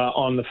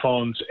on the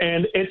phones.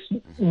 And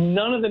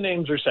none of the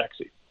names are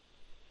sexy.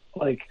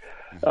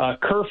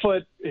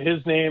 Kerfoot,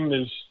 his name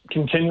is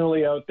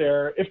continually out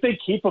there. If they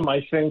keep him,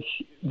 I think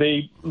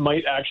they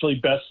might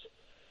actually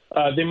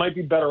they might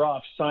be better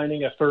off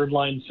signing a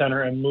third-line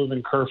center and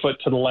moving Kerfoot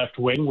to the left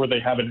wing where they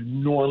have an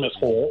enormous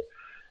hole.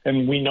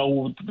 And we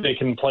know they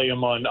can play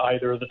him on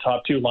either of the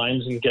top 2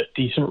 lines and get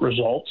decent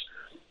results.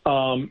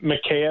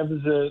 Mikheyev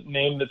is a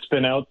name that's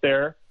been out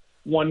there.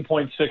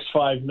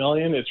 $1.65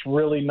 million. It's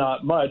really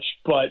not much,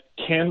 but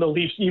can the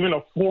Leafs even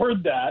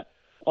afford that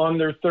on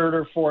their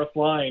 3rd or 4th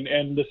line?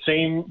 And the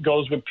same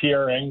goes with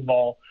Pierre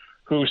Engvall,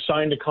 who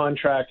signed a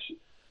contract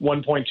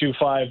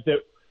 $1.25 that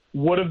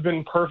would have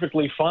been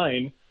perfectly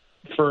fine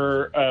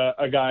for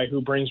a guy who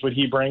brings what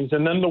he brings.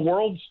 And then the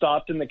world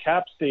stopped and the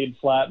cap stayed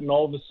flat, and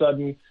all of a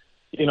sudden,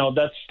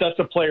 that's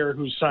a player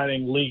who's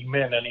signing league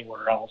min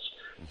anywhere else.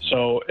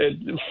 So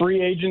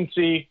free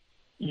agency,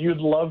 you'd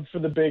love for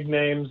the big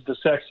names, the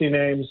sexy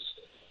names.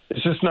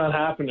 It's just not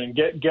happening.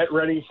 Get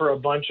ready for a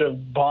bunch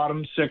of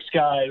bottom 6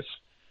 guys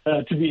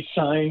to be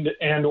signed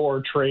and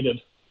or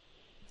traded.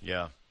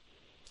 Yeah.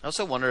 I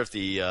also wonder if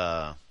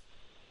the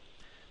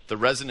the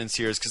resonance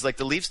here is because, like,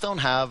 the Leafs don't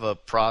have a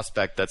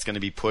prospect that's going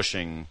to be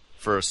pushing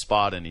for a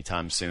spot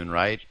anytime soon,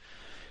 right?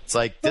 It's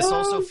like this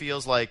also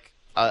feels like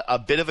a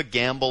bit of a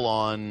gamble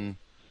on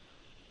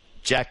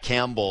Jack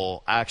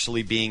Campbell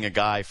actually being a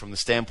guy from the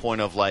standpoint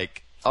of,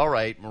 like, all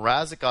right,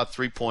 Mrazek got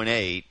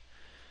 3.8.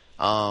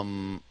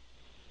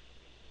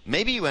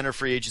 Maybe you enter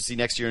free agency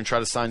next year and try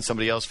to sign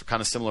somebody else for kind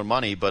of similar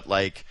money, but,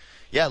 like,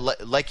 yeah,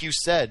 like you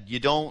said,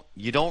 you're not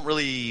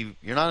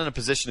in a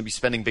position to be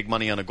spending big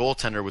money on a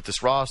goaltender with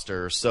this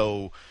roster.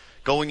 So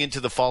going into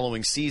the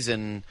following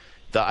season,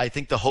 I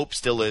think the hope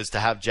still is to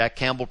have Jack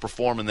Campbell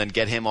perform and then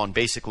get him on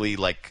basically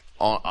like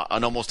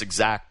an almost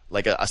exact,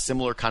 like a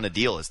similar kind of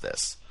deal as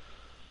this.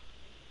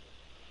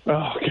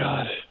 Oh,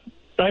 God.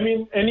 I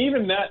mean, and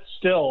even that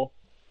still,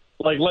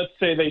 like, let's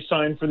say they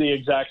signed for the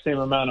exact same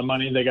amount of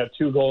money. They got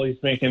two goalies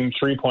making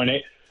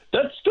 3.8.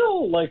 That's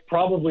still, like,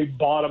 probably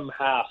bottom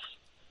half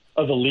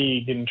of the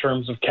league in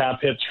terms of cap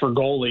hits for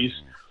goalies.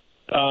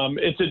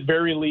 It's at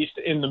very least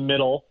in the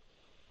middle,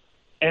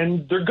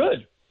 and they're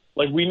good.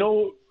 Like, we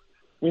know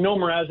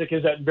Mrazek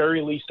is at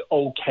very least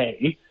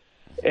okay,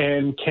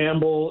 and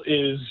Campbell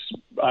is,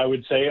 I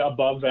would say,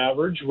 above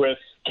average with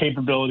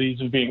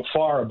capabilities of being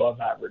far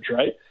above average,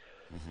 right?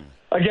 Mm-hmm.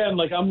 Again,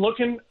 like,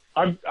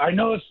 I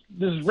know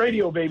this is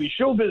radio, baby,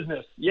 show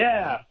business,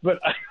 yeah, but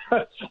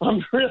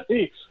I'm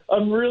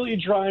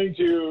really trying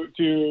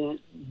to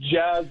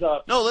jazz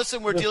up. No,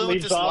 listen, we're dealing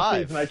with this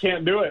live, and I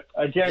can't do it.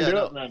 I can't do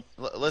it, man.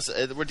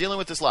 Listen, we're dealing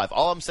with this live.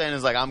 All I'm saying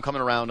is, like, I'm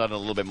coming around on it a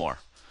little bit more.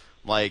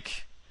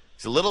 Like,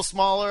 he's a little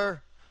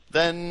smaller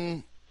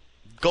than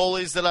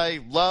goalies that I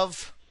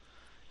love,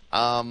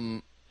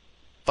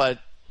 but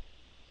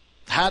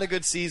had a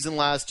good season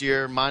last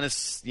year,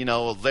 minus,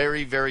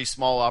 very, very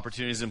small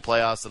opportunities in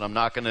playoffs that I'm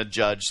not going to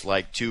judge,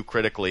 like, too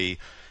critically.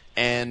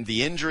 And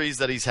the injuries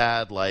that he's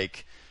had,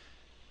 like,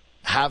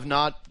 have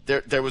not –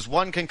 there was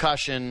one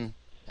concussion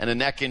and a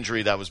neck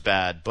injury that was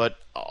bad. But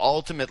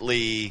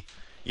ultimately,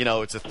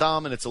 it's a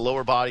thumb and it's a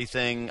lower body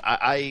thing.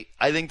 I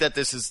think that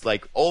this is,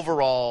 like,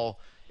 overall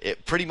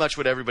pretty much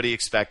what everybody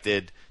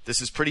expected.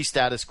 This is pretty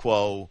status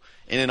quo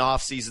in an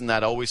offseason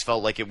that always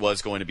felt like it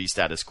was going to be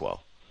status quo.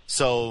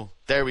 So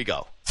there we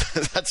go.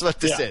 That's what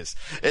this is.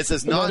 It's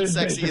as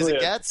non-sexy as it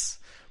gets,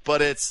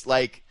 but it's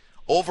like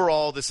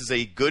overall this is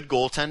a good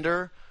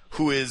goaltender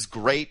who is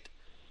great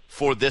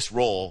for this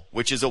role,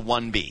 which is a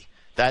 1B.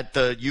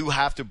 That you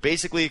have to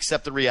basically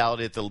accept the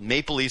reality that the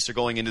Maple Leafs are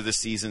going into this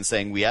season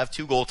saying we have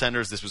two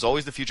goaltenders. This was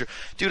always the future.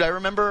 Dude, I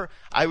remember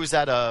I was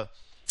at a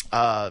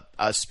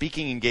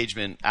speaking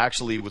engagement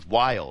actually with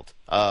Wild,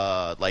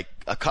 like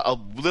a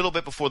little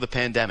bit before the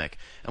pandemic.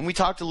 And we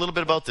talked a little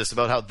bit about this,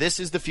 about how this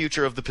is the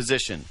future of the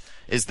position,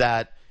 is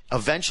that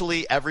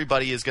eventually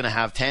everybody is going to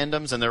have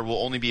tandems and there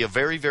will only be a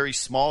very, very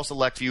small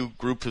select few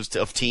group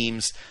of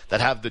teams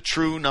that have the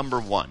true number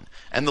one.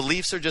 And the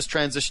Leafs are just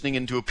transitioning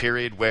into a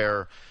period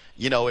where,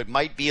 it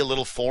might be a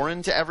little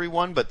foreign to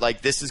everyone, but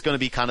like this is going to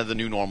be kind of the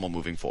new normal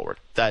moving forward.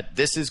 That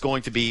this is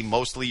going to be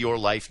mostly your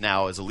life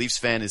now as a Leafs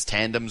fan is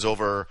tandems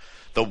over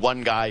the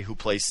one guy who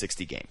plays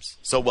 60 games.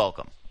 So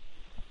welcome.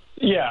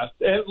 Yeah,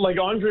 like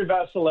Andrei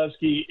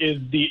Vasilevsky is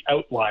the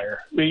outlier.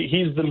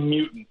 He's the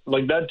mutant.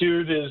 Like that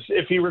dude is,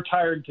 if he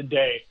retired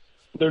today,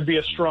 there'd be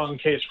a strong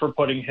case for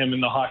putting him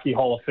in the Hockey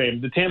Hall of Fame.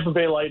 The Tampa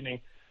Bay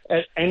Lightning,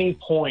 at any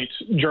point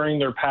during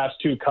their past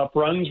two cup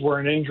runs, were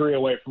an injury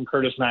away from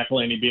Curtis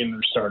McElhinney being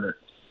their starter.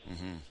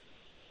 Mm-hmm.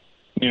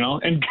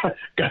 And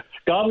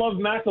God loves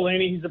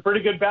McElhinney. He's a pretty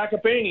good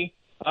backup, ain't he?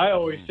 I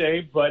always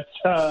say, but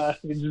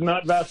he's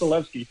not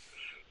Vasilevsky.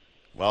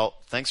 Well,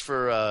 thanks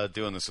for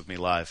doing this with me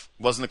live.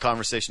 Wasn't a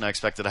conversation I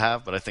expected to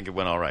have, but I think it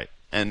went all right.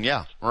 And,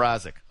 yeah,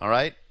 Mrazek, all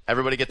right?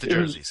 Everybody get the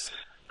jerseys.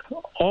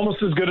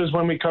 Almost as good as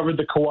when we covered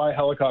the Kawhi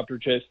helicopter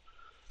chase.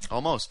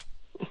 Almost.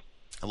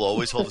 It will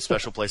always hold a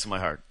special place in my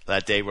heart.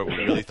 That day where we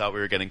really thought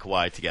we were getting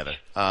Kawhi together.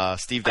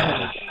 Steve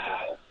Dangle.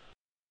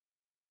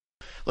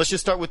 Let's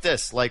just start with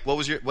this. Like,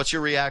 what's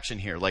your reaction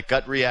here? Like,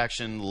 gut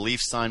reaction,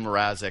 Leafs sign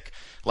Mrazek,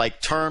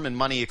 like term and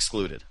money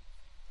excluded.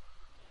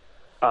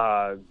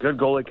 Good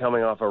goalie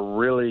coming off a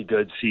really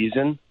good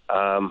season.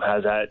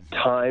 Has at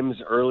times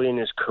early in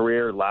his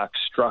career lacked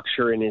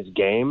structure in his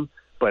game,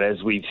 but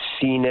as we've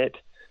seen it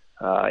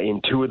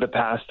in two of the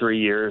past 3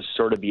 years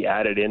sort of be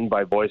added in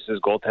by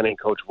goaltending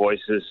coach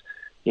voices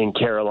in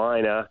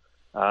Carolina,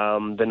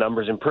 the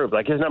numbers improved.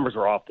 Like his numbers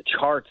were off the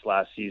charts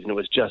last season. It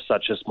was just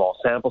such a small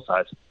sample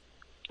size.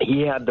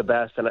 He had the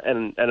best, and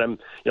I'm,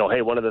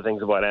 hey, one of the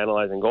things about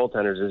analyzing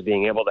goaltenders is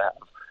being able to have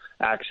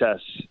access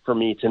for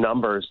me to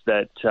numbers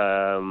that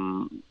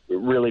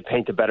really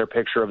paint a better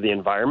picture of the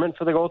environment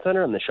for the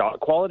goaltender and the shot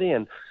quality.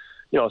 And,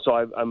 so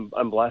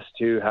I'm blessed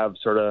to have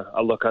sort of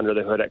a look under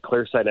the hood at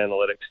ClearSight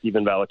Analytics,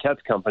 Stephen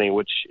Valiquette's company,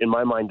 which in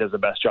my mind does the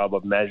best job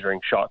of measuring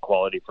shot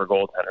quality for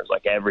goaltenders,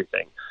 like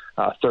everything,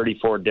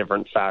 34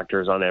 different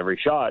factors on every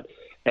shot.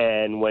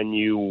 And when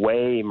you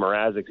weigh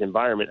Mrazek's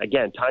environment,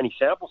 again, tiny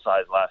sample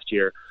size last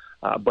year,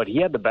 but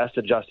he had the best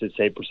adjusted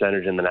save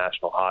percentage in the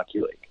National Hockey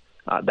League.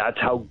 That's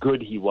how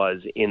good he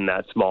was in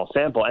that small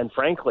sample. And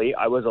frankly,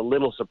 I was a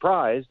little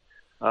surprised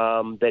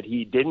that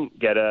he didn't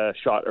get a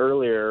shot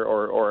earlier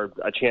or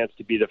a chance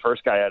to be the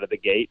first guy out of the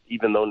gate,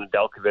 even though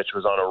Nedeljkovic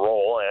was on a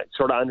roll. And I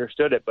sort of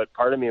understood it, but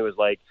part of me was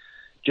like,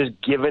 just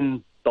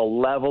given the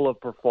level of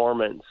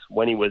performance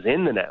when he was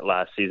in the net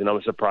last season, I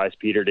was surprised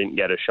Peter didn't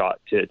get a shot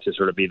to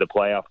sort of be the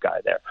playoff guy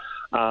there.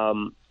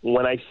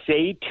 When I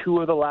say 2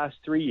 of the last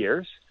 3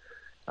 years,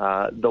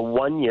 the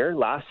 1 year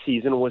last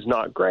season was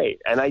not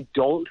great. And I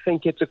don't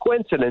think it's a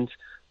coincidence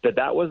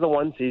that was the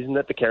one season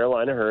that the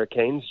Carolina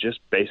Hurricanes just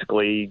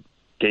basically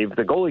gave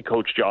the goalie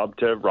coach job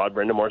to Rod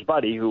Brindamore's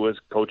buddy, who was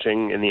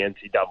coaching in the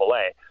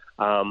NCAA.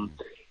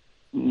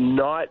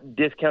 Not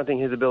discounting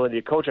his ability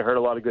to coach. I heard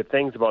a lot of good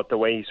things about the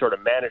way he sort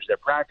of managed their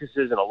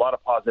practices and a lot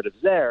of positives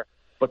there.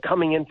 But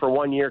coming in for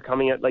 1 year,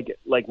 coming in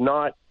like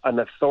not an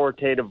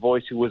authoritative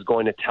voice who was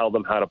going to tell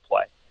them how to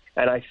play.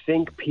 And I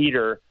think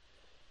Peter,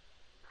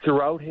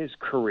 throughout his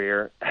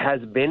career,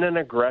 has been an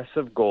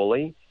aggressive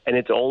goalie. And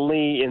it's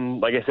only in,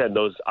 like I said,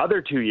 those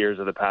other 2 years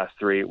of the past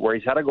 3 where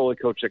he's had a goalie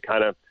coach that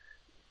kind of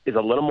is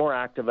a little more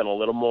active and a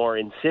little more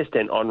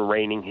insistent on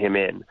reining him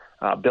in,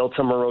 built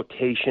some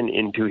rotation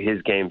into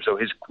his game. So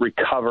his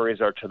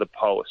recoveries are to the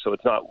post. So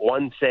it's not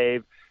one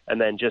save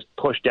and then just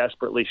push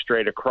desperately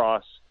straight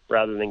across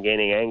rather than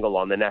gaining angle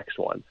on the next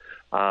one.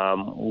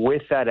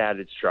 With that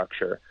added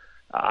structure,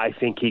 I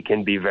think he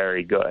can be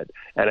very good.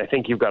 And I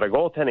think you've got a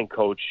goaltending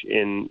coach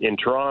in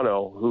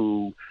Toronto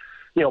who,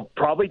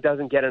 probably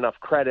doesn't get enough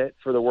credit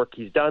for the work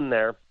he's done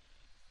there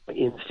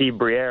in Steve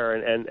Briere.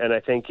 And I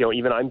think,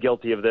 even I'm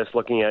guilty of this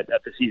looking at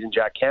the season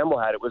Jack Campbell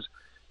had. It was,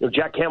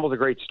 Jack Campbell's a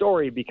great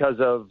story because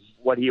of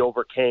what he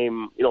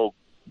overcame,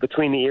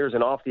 between the ears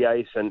and off the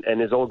ice, and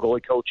his old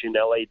goalie coach in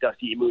LA,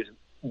 Dusty Emu,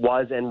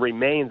 was and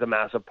remains a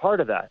massive part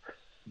of that.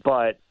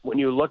 But when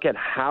you look at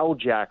how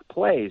Jack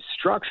plays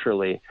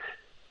structurally,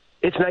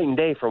 it's night and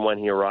day from when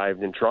he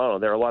arrived in Toronto.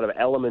 There are a lot of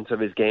elements of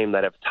his game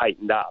that have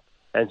tightened up.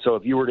 And so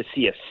if you were to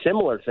see a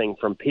similar thing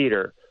from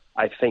Peter,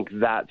 I think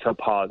that's a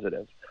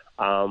positive.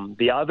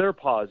 The other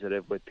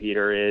positive with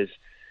Peter is,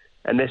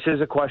 and this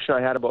is a question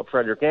I had about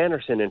Frederik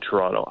Andersen in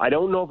Toronto. I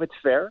don't know if it's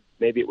fair.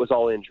 Maybe it was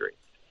all injury.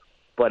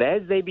 But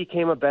as they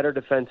became a better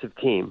defensive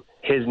team,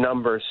 his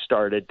numbers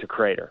started to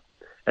crater.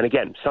 And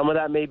again, some of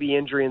that may be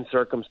injury and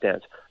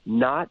circumstance.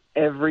 Not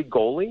every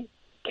goalie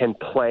can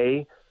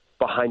play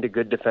behind a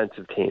good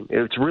defensive team.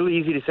 It's really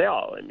easy to say,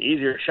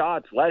 easier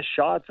shots, less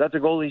shots, that's a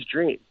goalie's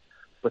dream.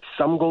 But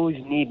some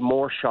goalies need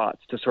more shots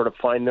to sort of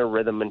find their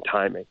rhythm and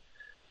timing.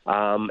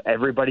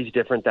 Everybody's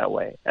different that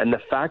way. And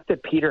the fact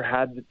that Peter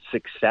had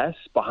success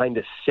behind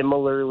a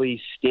similarly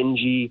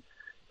stingy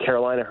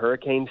Carolina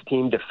Hurricanes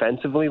team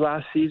defensively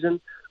last season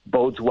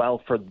bodes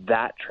well for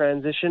that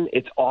transition.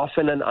 It's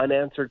often an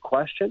unanswered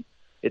question.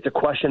 It's a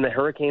question the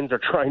Hurricanes are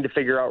trying to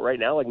figure out right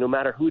now. Like, no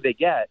matter who they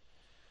get,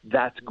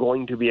 that's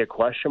going to be a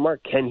question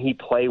mark. Can he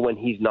play when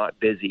he's not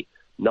busy?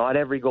 Not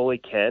every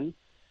goalie can.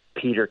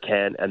 Peter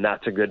can, and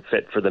that's a good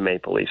fit for the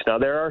Maple Leafs. Now,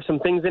 there are some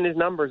things in his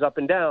numbers up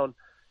and down,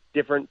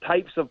 different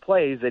types of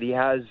plays that he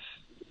has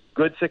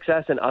good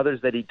success and others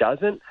that he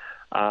doesn't.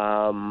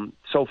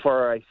 So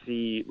far, I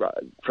see,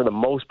 for the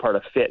most part,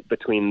 a fit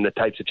between the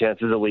types of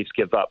chances the Leafs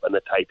give up and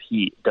the type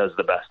he does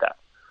the best at.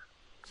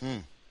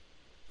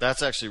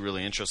 That's actually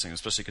really interesting,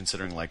 especially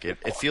considering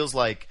it feels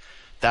like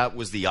that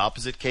was the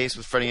opposite case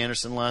with Freddie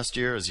Andersen last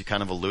year, as you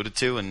kind of alluded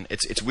to. And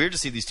it's weird to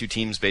see these two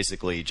teams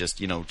basically just,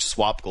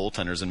 swap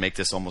goaltenders and make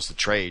this almost a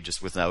trade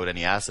just without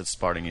any assets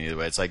parting in either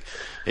way. It's like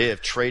they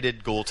have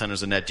traded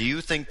goaltenders in net. Do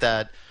you think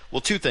that, well,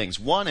 two things.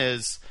 One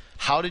is,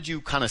 how did you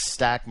kind of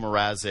stack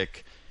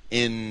Mrazek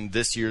in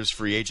this year's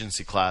free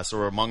agency class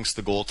or amongst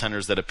the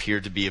goaltenders that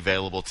appeared to be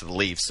available to the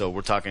Leafs? So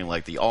we're talking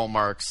like the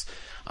Allmarks.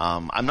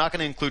 I'm not going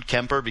to include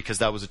Kemper because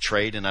that was a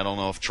trade, and I don't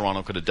know if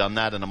Toronto could have done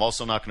that. And I'm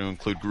also not going to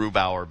include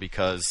Grubauer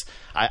because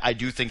I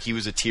do think he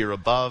was a tier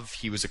above.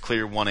 He was a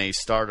clear 1A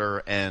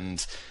starter,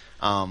 and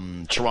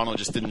Toronto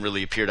just didn't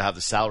really appear to have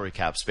the salary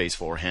cap space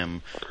for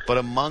him. But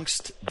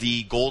amongst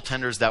the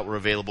goaltenders that were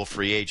available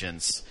free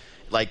agents,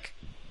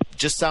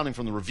 just sounding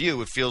from the review,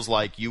 it feels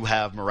like you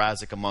have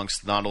Mrazek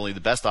amongst not only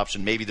the best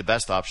option, maybe the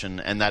best option,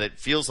 and that it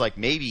feels like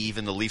maybe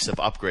even the Leafs have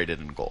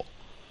upgraded in goal.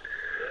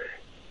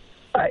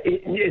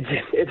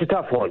 It's a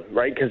tough one,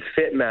 right? Because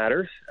fit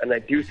matters, and I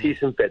do see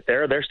some fit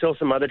there. There's still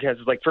some other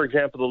chances. Like, for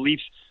example, the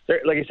Leafs,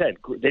 like I said,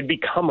 they've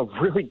become a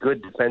really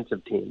good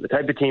defensive team, the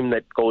type of team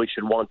that goalies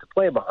should want to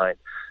play behind.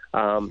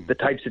 The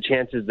types of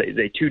chances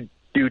they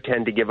do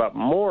tend to give up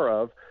more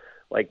of,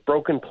 like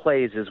broken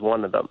plays is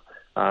one of them.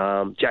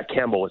 Jack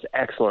Campbell was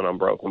excellent on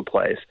broken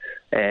plays.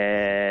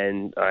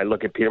 And I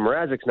look at Petr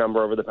Mrazek's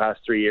number over the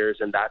past 3 years,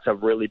 and that's a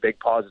really big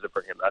positive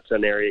for him. That's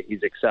an area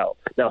he's excelled.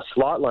 Now,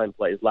 slot line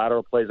plays,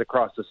 lateral plays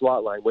across the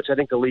slot line, which I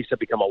think the Leafs have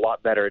become a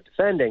lot better at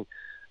defending.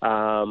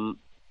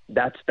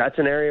 That's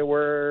an area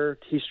where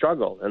he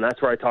struggled, and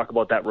that's where I talk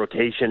about that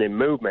rotation and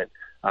movement.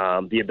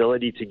 The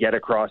ability to get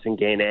across and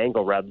gain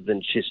angle rather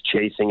than just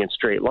chasing in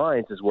straight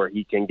lines is where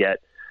he can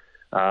get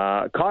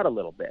caught a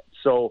little bit.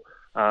 So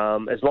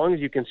as long as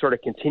you can sort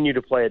of continue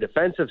to play a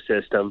defensive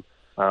system,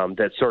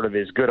 that sort of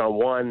is good on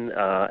one.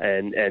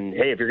 And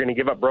hey, if you're going to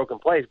give up broken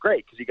plays,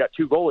 great, because you got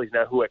two goalies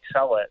now who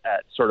excel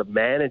at sort of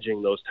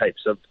managing those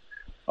types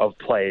of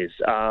plays.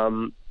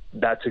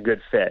 That's a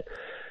good fit.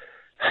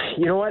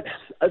 You know what?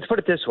 Let's put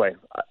it this way.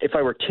 If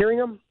I were tiering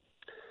them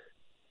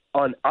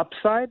on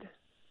upside,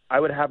 I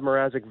would have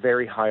Mrazek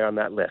very high on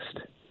that list.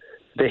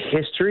 The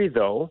history,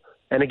 though,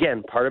 and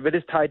again, part of it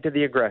is tied to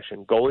the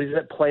aggression. Goalies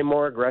that play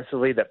more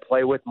aggressively, that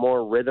play with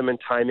more rhythm and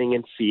timing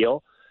and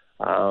feel,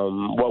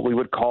 what we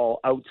would call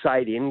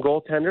outside-in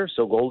goaltenders,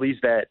 so goalies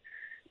that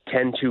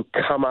tend to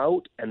come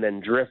out and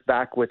then drift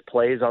back with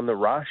plays on the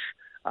rush,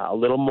 a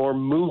little more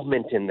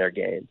movement in their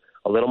game,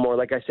 a little more,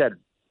 like I said,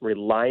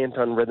 reliant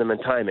on rhythm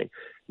and timing.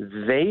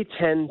 They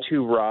tend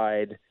to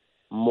ride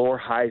more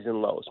highs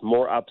and lows,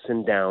 more ups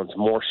and downs,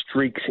 more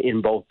streaks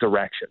in both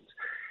directions.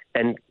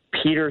 And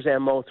Peter's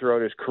MO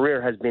throughout his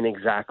career has been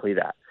exactly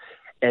that.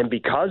 And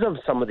because of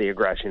some of the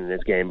aggression in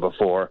his game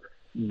before,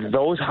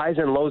 those highs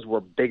and lows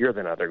were bigger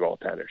than other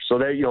goaltenders. So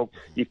there, you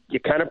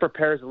kind of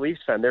prepare as a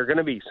Leafs fan. There are going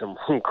to be some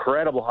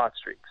incredible hot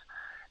streaks,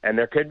 and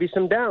there could be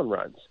some down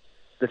runs.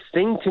 The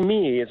thing to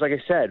me is, like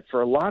I said,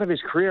 for a lot of his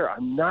career,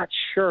 I'm not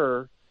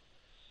sure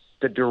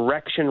the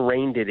direction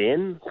reined it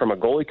in from a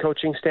goalie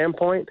coaching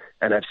standpoint,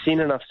 and I've seen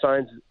enough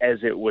signs as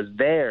it was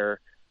there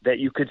that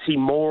you could see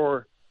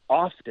more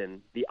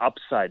often the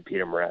upside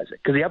Petr Mrazek,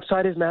 because the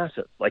upside is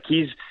massive. Like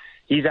he's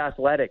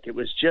athletic. It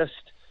was just,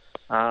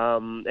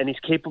 and he's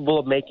capable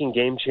of making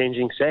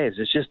game-changing saves.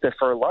 It's just that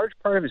for a large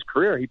part of his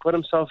career, he put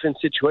himself in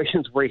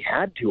situations where he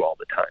had to all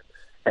the time,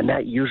 and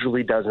that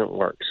usually doesn't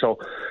work. So,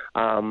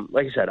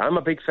 like I said, I'm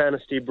a big fan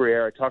of Steve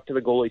Briere. I talk to the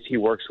goalies he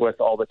works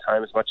with all the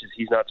time. As much as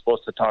he's not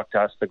supposed to talk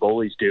to us, the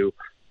goalies do.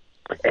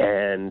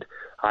 And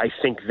I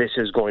think this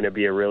is going to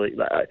be a really,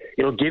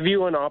 it'll give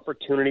you an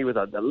opportunity with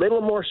a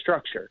little more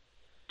structure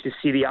to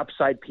see the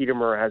upside Petr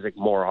Mrazek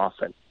more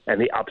often.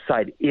 And the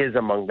upside is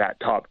among that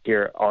top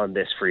tier on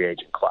this free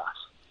agent class.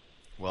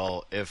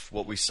 Well, if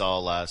what we saw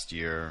last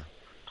year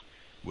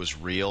was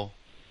real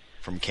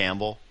from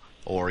Campbell,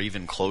 or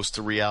even close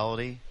to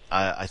reality,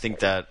 I think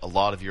that a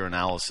lot of your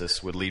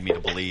analysis would lead me to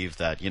believe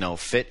that,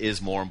 fit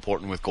is more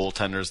important with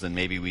goaltenders than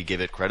maybe we give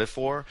it credit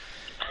for,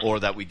 or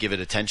that we give it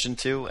attention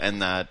to,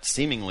 and that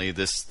seemingly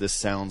this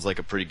sounds like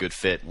a pretty good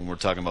fit when we're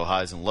talking about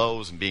highs and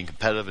lows and being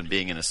competitive and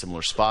being in a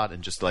similar spot,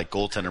 and just like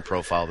goaltender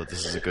profile, that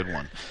this is a good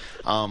one.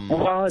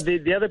 Well,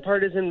 the other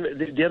part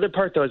isn't the other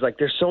part though is like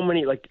there's so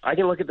many, like I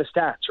can look at the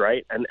stats,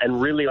 right,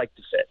 and really like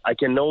the fit. I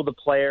can know the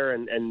player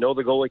and know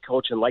the goalie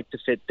coach and like the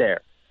fit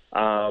there.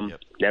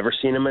 Never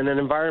seen him in an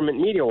environment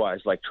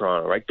media-wise like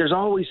Toronto, right? There's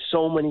always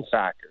so many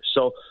factors.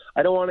 So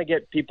I don't want to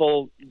get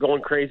people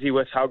going crazy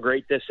with how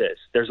great this is.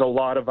 There's a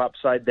lot of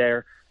upside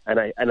there, and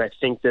I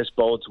think this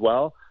bodes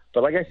well.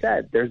 But like I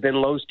said, there's been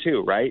lows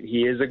too, right?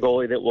 He is a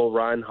goalie that will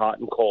run hot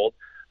and cold,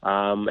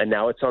 and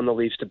now it's on the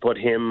Leafs to put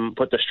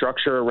the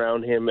structure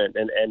around him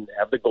and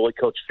have the goalie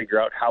coach figure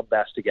out how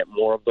best to get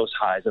more of those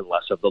highs and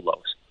less of the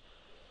lows.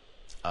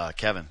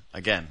 Kevin,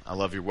 again, I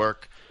love your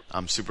work.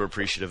 I'm super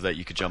appreciative that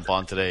you could jump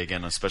on today,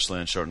 again, especially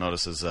on short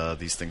notice as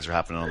these things are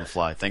happening on the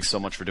fly. Thanks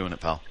so much for doing it,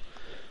 pal.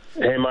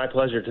 Hey, my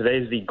pleasure. Today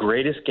is the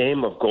greatest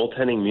game of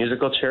goaltending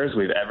musical chairs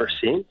we've ever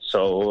seen,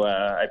 so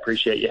I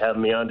appreciate you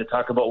having me on to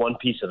talk about one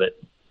piece of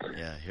it.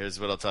 Yeah, here's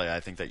what I'll tell you. I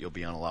think that you'll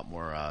be on a lot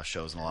more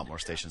shows and a lot more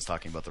stations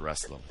talking about the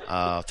rest of them.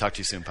 I'll talk to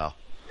you soon, pal.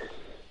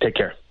 Take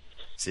care.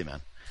 See you,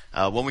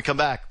 man. When we come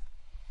back,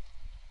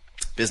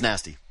 Biz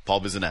Nasty,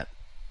 Paul Bissonette.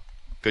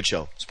 Good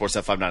show.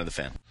 Sportsnet 590 of The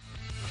Fan.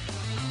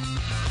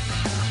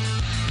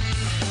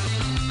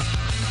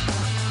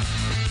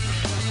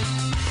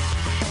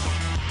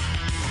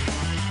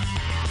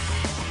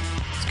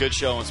 Good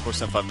show on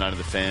Sportsnet 590 of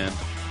The Fan.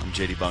 I'm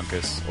JD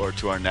Bunkus, or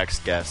to our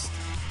next guest,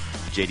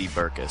 JD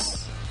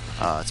Burkus.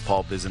 It's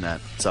Paul Bissonette.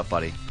 What's up,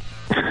 buddy?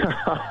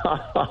 I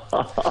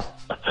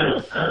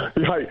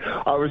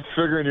was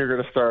figuring you were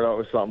going to start out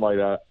with something like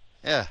that.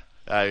 Yeah,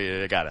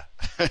 I gotta.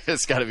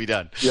 It's got to be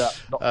done. Yeah.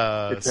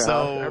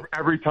 So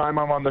every time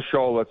I'm on the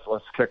show,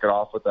 let's kick it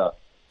off with that.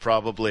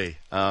 Probably.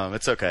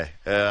 It's okay.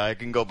 I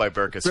can go by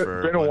Burkus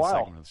for been a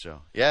while. Segment of the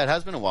show. Yeah, it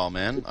has been a while,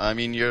 man. I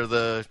mean,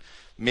 you're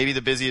maybe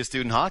the busiest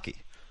dude in hockey.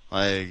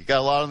 Like, you got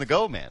a lot on the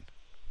go, man.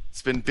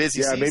 It's been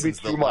busy seasons. Maybe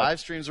the live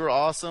streams were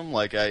awesome.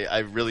 Like, I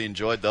really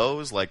enjoyed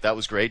those. Like, that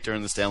was great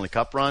during the Stanley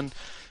Cup run.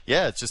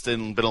 Yeah, it's just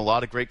been a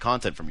lot of great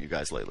content from you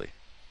guys lately.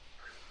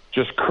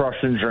 Just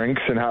crushing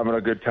drinks and having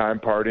a good time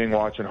partying,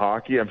 watching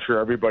hockey. I'm sure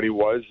everybody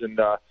was, and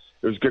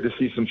it was good to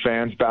see some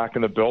fans back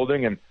in the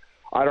building. And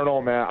I don't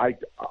know, man.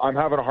 I'm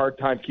having a hard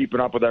time keeping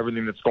up with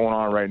everything that's going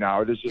on right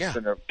now. It has just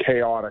been a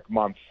chaotic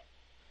month.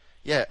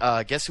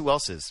 Yeah, guess who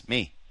else is?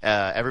 Me.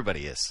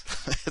 Everybody is.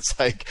 It's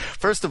like,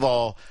 first of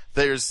all,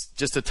 there's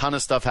just a ton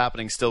of stuff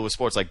happening still with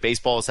sports. Like,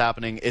 baseball is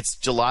happening. It's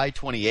July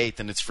 28th,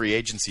 and it's free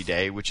agency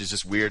day, which is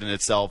just weird in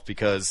itself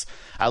because,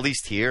 at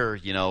least here,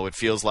 it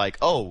feels like,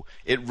 oh,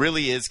 it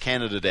really is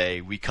Canada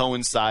Day. We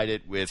coincide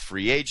it with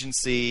free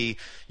agency.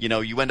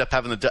 You end up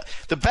having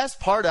the best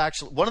part,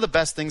 actually, one of the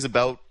best things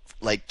about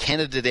like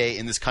Canada Day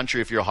in this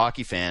country if you're a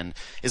hockey fan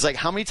is like,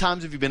 how many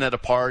times have you been at a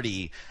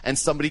party and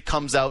somebody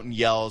comes out and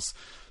yells,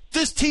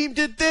 this team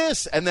did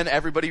this, and then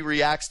everybody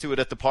reacts to it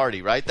at the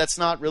party, right? That's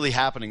not really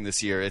happening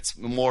this year. It's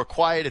more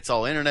quiet. It's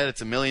all internet.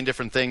 It's a million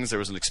different things. There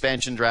was an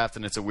expansion draft,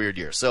 and it's a weird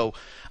year. So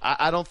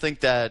I don't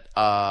think that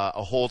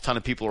a whole ton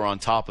of people are on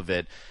top of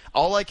it.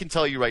 All I can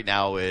tell you right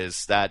now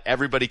is that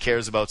everybody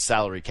cares about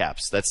salary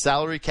caps. That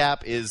salary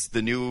cap is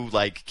the new,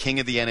 like, king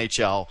of the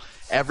NHL.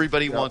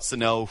 Everybody wants to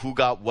know who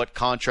got what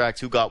contract,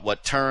 who got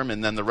what term,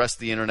 and then the rest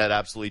of the internet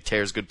absolutely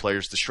tears good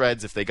players to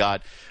shreds if they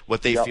got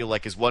what they feel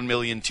like is $1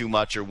 million too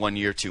much or 1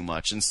 year too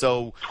much. And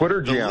so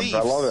Twitter the GMs, Leafs,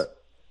 I love it.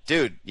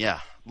 Dude, yeah.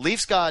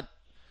 Leafs got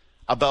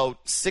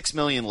about $6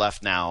 million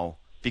left now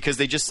because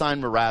they just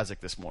signed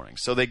Mrazek this morning.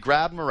 So they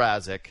grabbed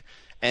Mrazek,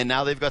 and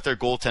now they've got their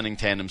goaltending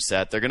tandem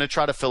set. They're going to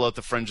try to fill out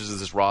the fringes of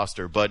this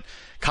roster. But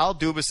Kyle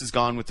Dubas has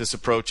gone with this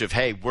approach of,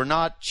 hey, we're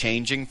not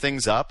changing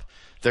things up.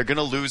 They're going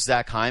to lose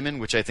Zach Hyman,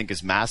 which I think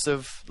is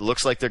massive. It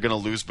looks like they're going to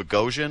lose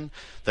Bogosian.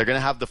 They're going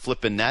to have the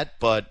flipping net,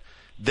 but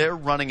they're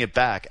running it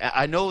back.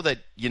 I know that,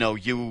 you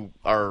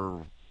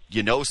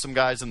know some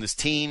guys on this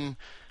team.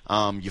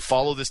 You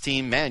follow this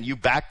team. Man, you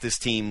back this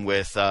team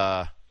with We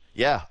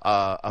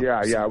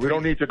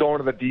don't need to go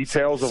into the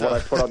details of what I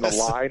put on the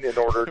line in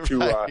order to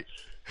right.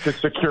 To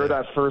secure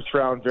that first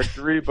round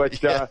victory.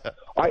 But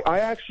I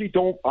actually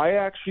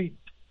Dubas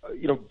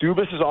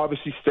is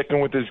obviously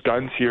sticking with his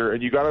guns here,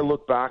 and you got to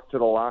look back to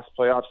the last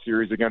playoff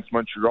series against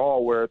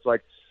Montreal, where it's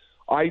like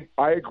I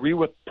agree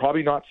with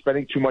probably not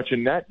spending too much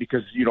in net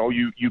because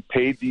you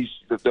paid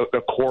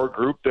the core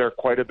group there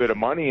quite a bit of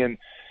money, and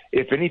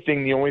if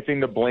anything, the only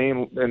thing to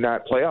blame in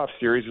that playoff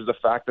series is the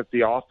fact that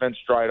the offense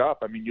dried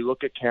up. I mean, you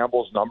look at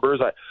Campbell's numbers.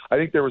 I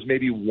think there was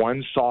maybe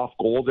one soft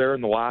goal there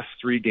in the last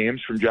 3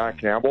 games from Jack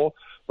Campbell.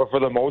 But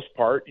for the most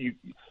part,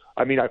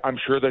 I'm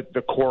sure that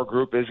the core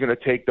group is going to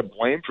take the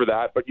blame for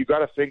that. But you got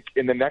to think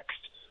in the next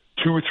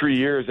 2 or 3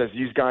 years as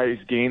these guys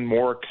gain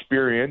more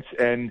experience,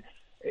 and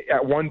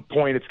at one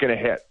point it's going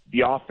to hit.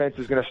 The offense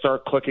is going to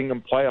start clicking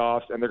in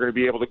playoffs, and they're going to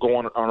be able to go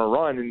on a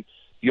run. And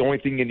the only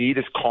thing you need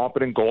is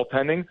competent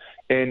goaltending.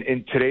 And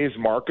in today's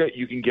market,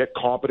 you can get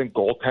competent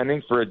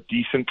goaltending for a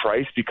decent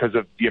price because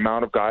of the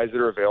amount of guys that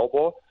are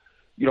available.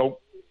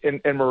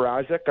 And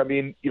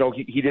Mrazek,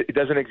 he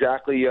doesn't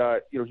exactly,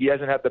 he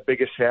hasn't had the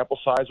biggest sample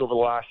size over the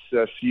last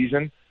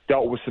season,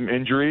 dealt with some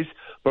injuries.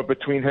 But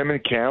between him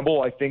and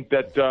Campbell, I think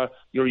that,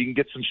 you can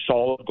get some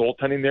solid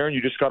goaltending there, and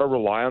you just got to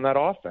rely on that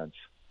offense.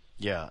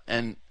 Yeah,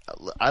 and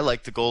I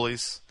like the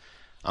goalies.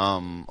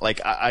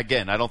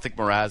 I don't think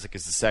Mrazek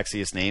is the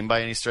sexiest name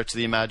by any stretch of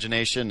the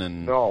imagination,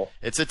 and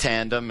it's a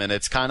tandem, and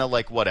it's kind of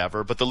like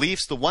whatever. But the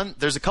Leafs,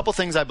 there's a couple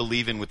things I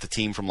believe in with the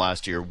team from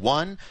last year.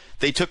 One,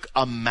 they took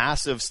a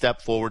massive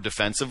step forward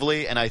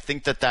defensively, and I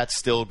think that that's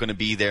still going to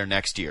be there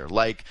next year.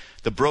 Like,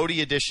 the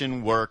Brody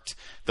addition worked.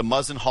 The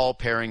Muzzin-Hall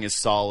pairing is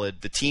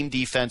solid. The team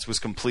defense was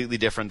completely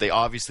different. They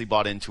obviously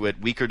bought into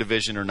it, weaker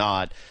division or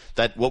not,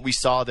 that what we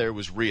saw there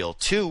was real.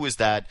 2 is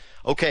that,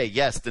 okay,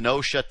 yes,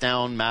 Deneau shut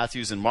down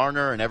Matthews and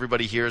Marner, and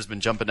everybody here has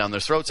been jumping down their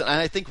throats, and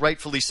I think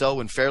rightfully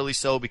so and fairly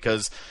so,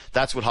 because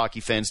that's what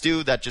hockey fans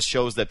do. That just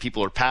shows that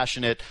people are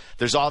passionate.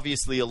 There's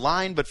obviously a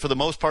line, but for the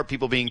most part,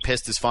 people being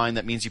pissed is fine.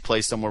 That means you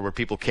play somewhere where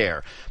people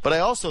care. But I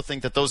also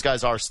think that those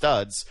guys are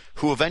studs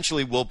who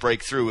eventually will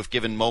break through if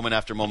given moment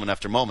after moment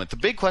after moment. The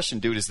big question,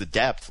 dude, is the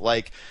depth.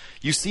 Like,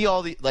 you see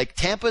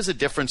Tampa is a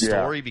different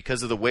story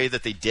because of the way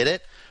that they did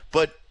it,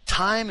 but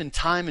time and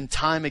time and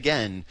time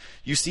again,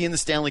 you see in the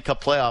Stanley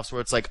Cup playoffs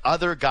where it's like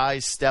other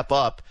guys step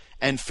up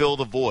and fill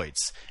the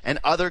voids, and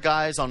other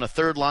guys on a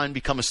third line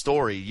become a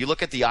story. You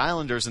look at the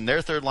Islanders and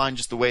their third line,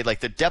 just the way, like,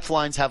 the depth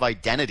lines have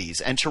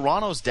identities, and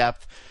Toronto's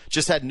depth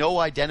just had no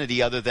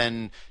identity other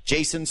than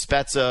Jason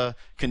Spezza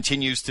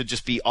continues to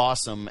just be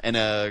awesome and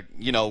a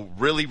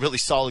really, really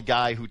solid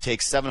guy who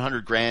takes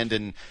 $700,000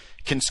 and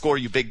can score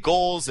you big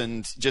goals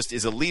and just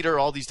is a leader,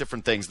 all these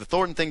different things. The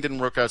Thornton thing didn't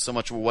work out so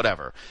much, or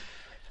whatever.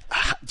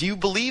 Do you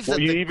believe that?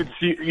 Well, you even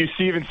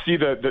see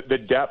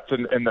the depth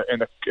and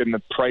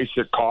the price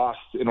it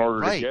costs in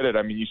order to get it.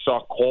 I mean, you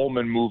saw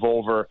Coleman move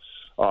over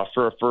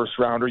for a first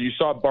rounder. You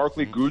saw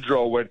Barclay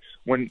Goodrow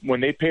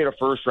when they paid a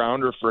first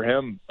rounder for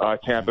him,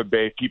 Tampa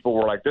Bay. People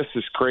were like, "This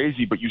is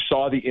crazy," but you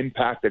saw the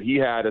impact that he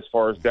had as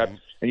far as depth.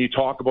 And you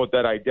talk about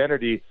that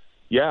identity.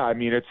 Yeah, I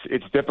mean,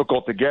 it's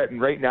difficult to get. And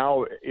right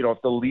now,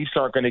 if the Leafs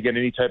aren't going to get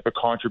any type of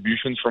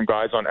contributions from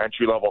guys on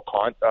entry-level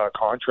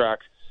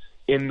contracts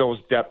in those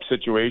depth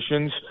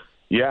situations,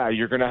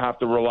 you're going to have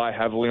to rely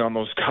heavily on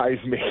those guys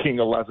making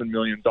 $11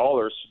 million.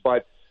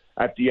 But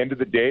at the end of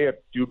the day, if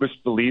Dubas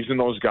believes in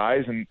those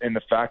guys and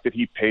the fact that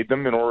he paid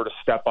them in order to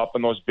step up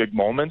in those big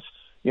moments,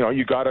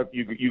 you got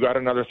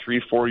another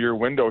 3-4 year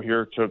window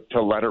here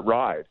to let it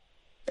ride.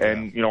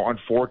 And,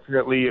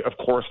 unfortunately, of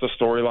course, the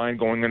storyline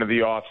going into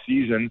the off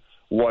season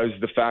was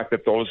the fact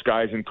that those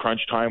guys in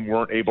crunch time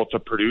weren't able to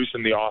produce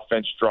and the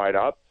offense dried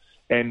up.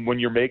 And when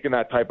you're making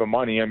that type of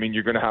money, I mean,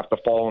 you're going to have to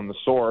fall on the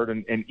sword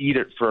and eat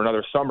it for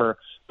another summer.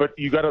 But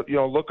you got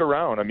to, look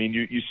around. I mean,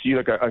 you see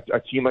like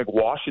a team like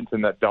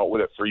Washington that dealt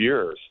with it for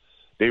years.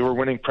 they were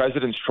winning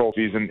President's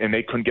trophies, and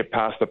they couldn't get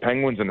past the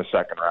Penguins in the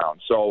second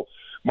round. So,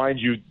 mind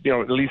you,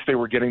 at least they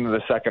were getting to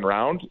the second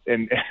round,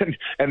 and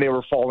they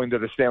were falling to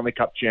the Stanley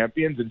Cup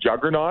champions and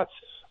juggernauts.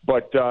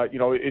 But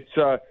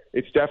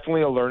it's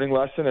definitely a learning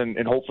lesson,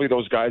 and hopefully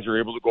those guys are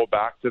able to go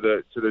back to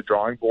the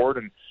drawing board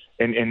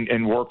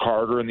and work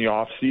harder in the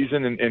off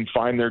season and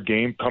find their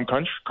game come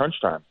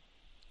crunch time.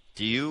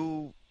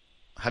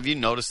 Have you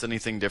noticed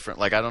anything different?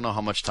 Like, I don't know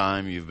how much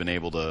time you've been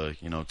able to,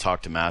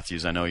 talk to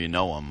Matthews. I know you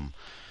know him.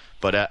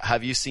 But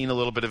have you seen a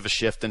little bit of a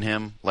shift in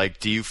him? Like,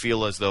 do you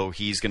feel as though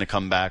he's going to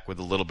come back with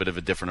a little bit of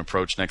a different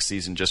approach next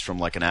season just from,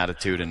 like, an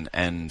attitude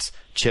and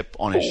chip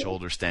on his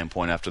shoulder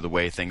standpoint after the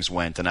way things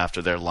went and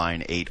after their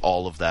line ate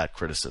all of that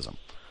criticism?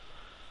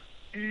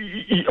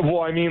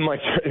 Well, I mean,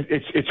 like,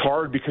 it's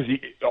hard because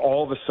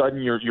all of a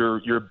sudden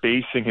you're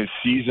basing his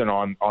season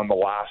on the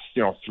last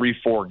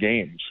 3-4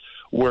 games,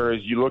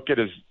 whereas you look at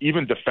his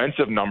even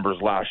defensive numbers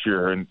last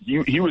year, and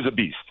he was a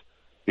beast.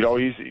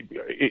 He's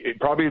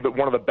probably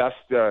one of the best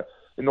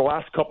in the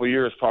last couple of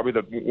years. Probably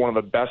one of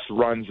the best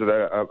runs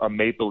that a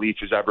Maple Leaf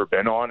has ever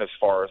been on, as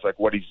far as like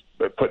what he's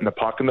putting the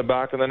puck in the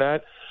back of the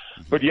net.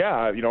 But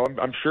yeah,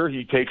 I'm sure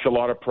he takes a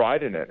lot of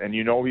pride in it, and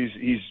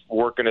he's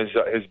working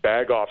his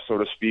bag off, so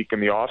to speak,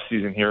 in the off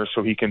season here,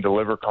 so he can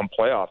deliver come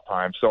playoff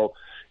time. So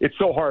it's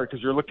so hard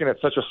because you're looking at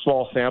such a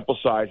small sample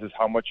size as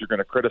how much you're going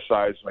to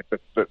criticize like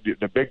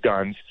the big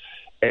guns.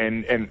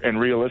 And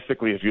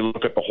realistically, if you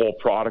look at the whole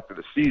product of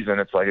the season,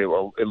 it's like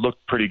it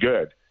looked pretty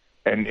good,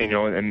 and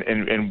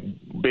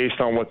based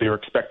on what they were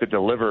expected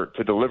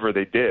to deliver,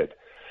 they did.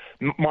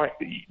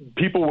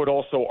 People would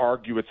also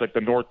argue it's like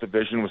the North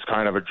Division was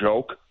kind of a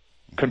joke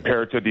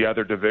compared to the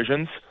other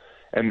divisions,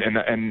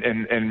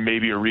 and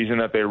maybe a reason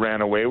that they ran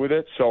away with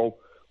it. So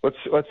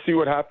let's see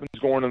what happens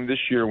going on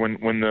this year when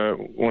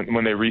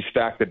they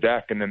restack the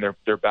deck and then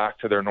they're back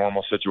to their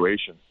normal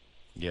situation.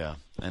 Yeah,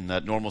 and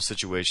that normal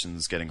situation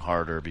is getting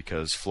harder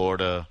because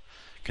Florida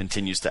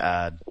continues to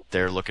add.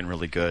 They're looking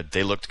really good.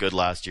 They looked good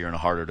last year in a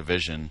harder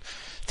division.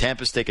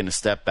 Tampa's taking a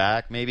step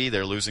back, maybe.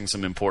 They're losing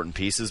some important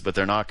pieces, but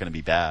they're not going to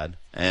be bad.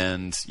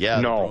 And, the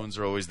Bruins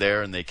are always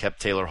there, and they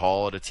kept Taylor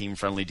Hall at a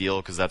team-friendly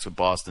deal because that's what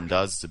Boston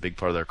does. It's a big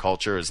part of their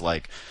culture is,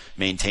 like,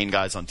 maintain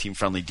guys on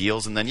team-friendly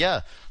deals. And then,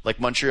 like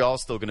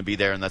Montreal's still going to be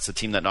there, and that's the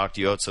team that knocked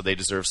you out, so they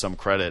deserve some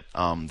credit.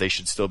 They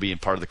should still be a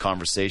part of the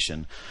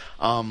conversation.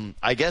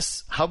 I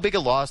guess, how big a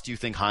loss do you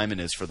think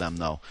Hyman is for them,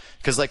 though?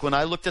 Because, like, when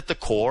I looked at the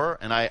core,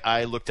 and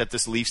I looked at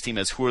this Leafs team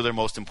as who are their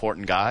most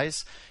important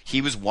guys,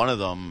 he was one of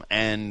them,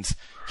 and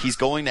he's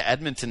going to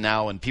Edmonton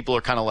now, and people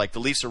are kind of like, the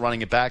Leafs are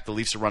running it back,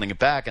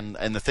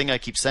 and the thing I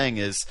keep saying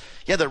is,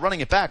 they're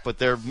running it back, but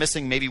they're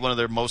missing maybe one of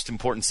their most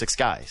important 6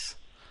 guys.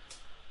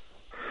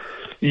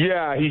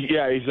 Yeah,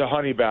 he's a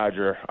honey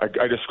badger.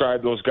 I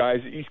describe those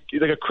guys. He's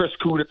like a Chris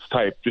Kunitz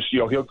type. Just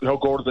he'll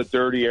go to the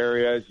dirty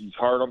areas. He's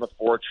hard on the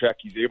forecheck.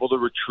 He's able to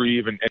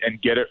retrieve and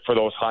get it for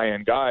those high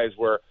end guys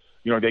where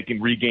they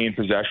can regain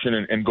possession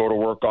and go to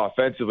work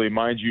offensively.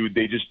 Mind you,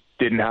 they just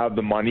didn't have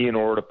the money in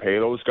order to pay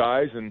those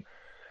guys, and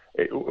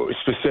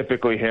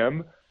specifically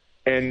him.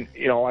 And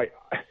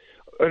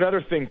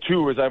another thing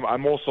too is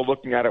I'm also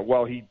looking at it.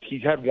 Well, he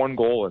had 1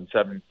 goal in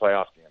 7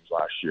 playoff games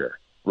last year.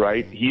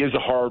 Right, he is a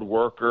hard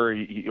worker.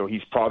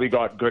 He's probably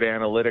got good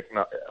analytic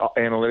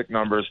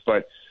numbers,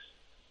 but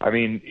I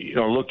mean,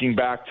 looking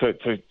back to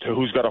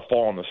who's got to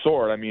fall on the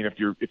sword. I mean, if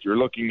you're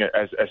looking at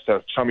as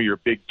to some of your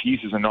big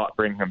pieces and not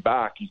bringing him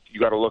back, you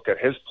got to look at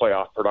his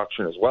playoff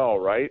production as well,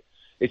 right?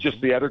 It's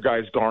just the other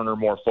guys garner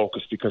more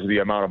focus because of the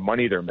amount of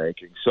money they're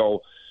making.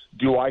 So,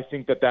 do I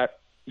think that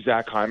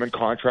Zach Hyman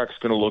contract is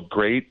going to look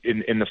great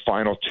in the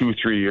final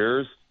 2-3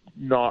 years?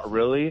 Not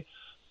really.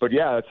 But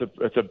yeah,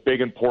 it's a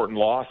big important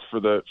loss for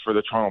the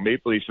Toronto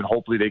Maple Leafs, and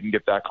hopefully they can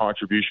get that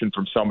contribution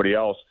from somebody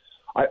else.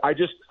 I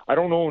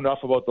don't know enough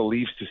about the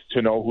Leafs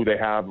to know who they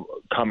have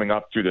coming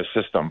up through the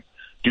system.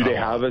 Do they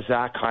have a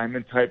Zach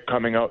Hyman type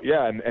coming out?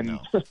 Yeah, and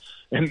no.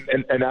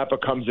 and that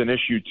becomes an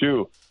issue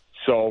too.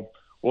 So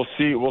we'll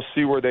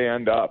see where they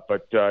end up.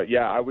 But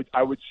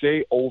I would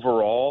say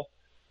overall,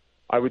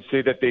 I would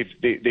say that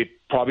they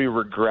probably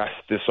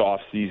regressed this off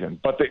season,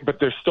 but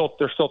there's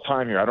still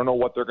time here. I don't know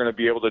what they're going to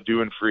be able to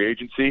do in free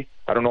agency.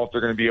 I don't know if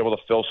they're going to be able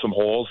to fill some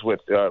holes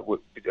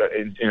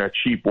in a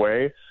cheap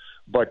way.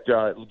 But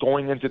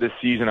going into the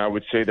season, I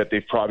would say that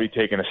they've probably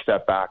taken a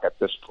step back at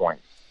this point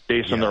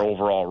based on their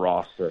overall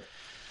roster.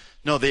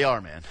 No, they are,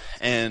 man.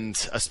 And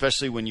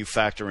especially when you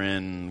factor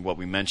in what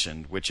we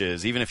mentioned, which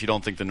is even if you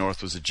don't think the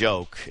North was a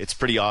joke, it's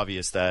pretty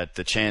obvious that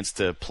the chance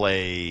to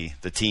play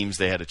the teams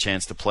they had a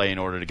chance to play in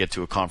order to get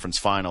to a conference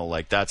final,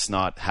 like that's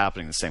not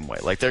happening the same way.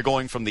 Like they're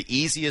going from the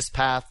easiest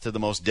path to the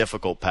most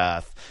difficult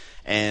path,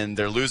 and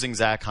they're losing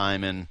Zach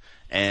Hyman,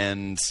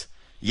 and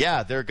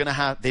Yeah, they're gonna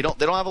have. They don't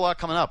have a lot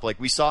coming up. Like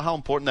we saw how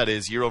important that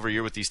is year over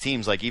year with these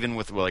teams. Like even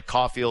with like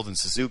Caulfield and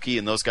Suzuki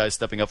and those guys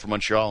stepping up for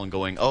Montreal and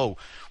going, oh,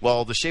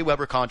 well, the Shea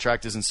Weber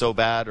contract isn't so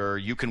bad, or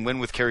you can win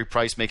with Carey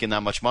Price making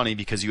that much money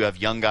because you have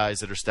young guys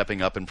that are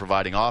stepping up and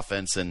providing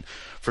offense. And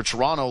for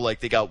Toronto, like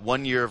they got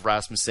 1 year of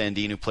Rasmus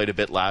Sandin who played a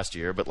bit last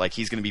year, but like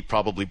he's going to be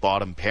probably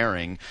bottom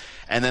pairing,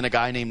 and then a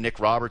guy named Nick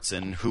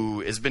Robertson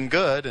who has been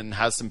good and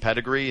has some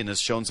pedigree and has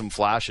shown some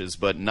flashes,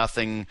 but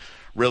nothing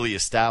really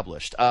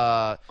established.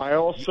 I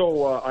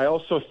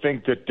also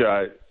think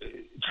that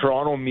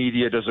Toronto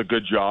media does a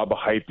good job of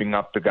hyping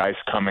up the guys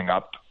coming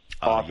up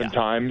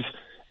oftentimes.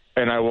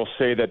 Yeah. And I will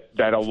say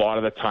that a lot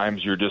of the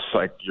times you're just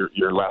like,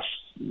 you're left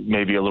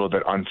maybe a little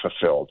bit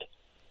unfulfilled.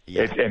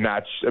 Yeah. And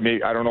that's, I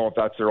mean, I don't know if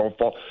that's their own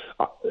fault.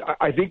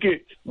 I think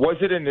was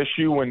it an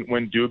issue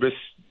when Dubas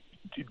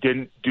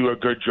didn't do a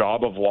good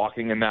job of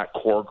locking in that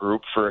core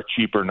group for a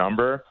cheaper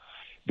number?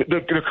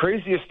 The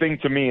craziest thing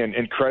to me,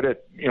 and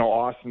credit,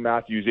 Austin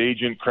Matthews'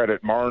 agent,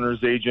 credit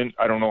Marner's agent.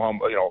 I don't know how,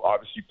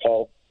 obviously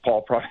Paul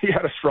probably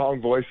had a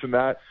strong voice in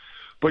that,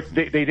 but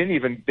they didn't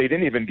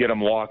even get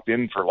him locked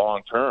in for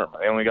long term.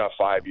 They only got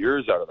 5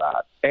 years out of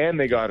that, and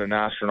they got an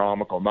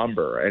astronomical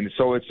number. And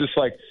so it's just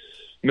like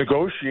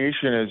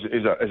negotiation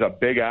is a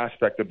big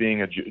aspect of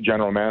being a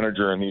general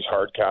manager in these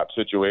hard cap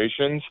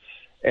situations,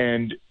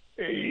 and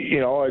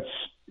it's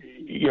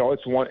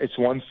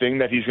one thing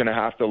that he's going to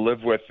have to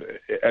live with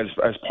as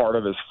part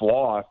of his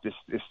flaw if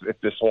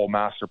this whole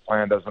master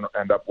plan doesn't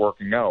end up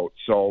working out.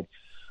 So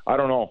I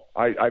don't know.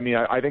 I mean,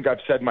 I think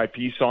I've said my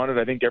piece on it.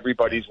 I think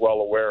everybody's well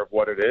aware of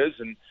what it is,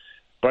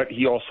 but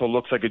he also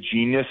looks like a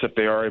genius if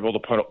they are able to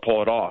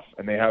pull it off,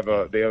 and they have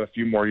a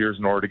few more years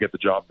in order to get the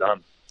job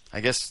done. I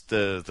guess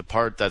the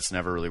part that's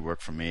never really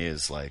worked for me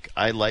is like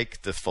I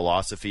like the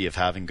philosophy of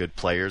having good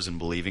players and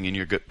believing in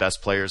your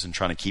best players and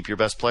trying to keep your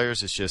best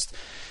players. It's just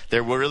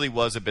there really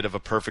was a bit of a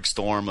perfect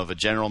storm of a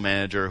general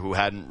manager who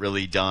hadn't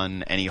really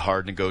done any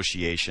hard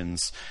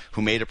negotiations,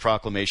 who made a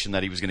proclamation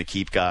that he was going to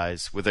keep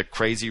guys, with a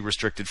crazy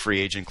restricted free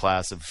agent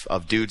class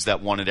of dudes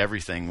that wanted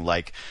everything,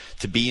 like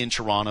to be in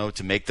Toronto,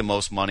 to make the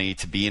most money,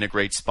 to be in a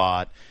great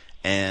spot.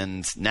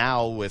 And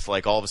now with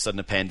like all of a sudden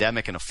a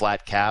pandemic and a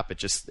flat cap,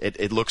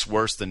 it looks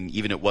worse than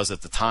even it was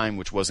at the time,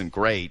 which wasn't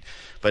great.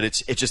 But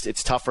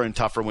it's tougher and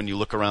tougher when you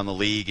look around the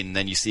league, and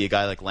then you see a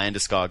guy like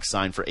Landeskog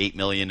signed for $8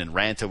 million, and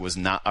Ranta was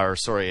not. Or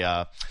sorry,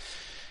 I'm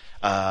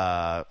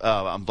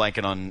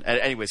blanking on.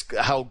 Anyways,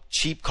 how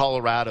cheap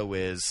Colorado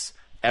is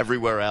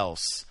everywhere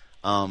else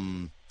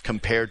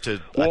compared to a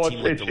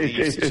team like the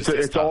Leafs.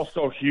 It's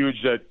also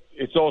huge that.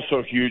 It's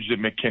also huge that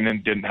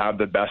McKinnon didn't have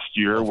the best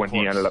year when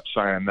he ended up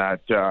signing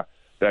that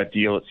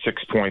deal at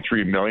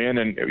 $6.3 million.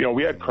 And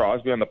we had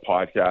Crosby on the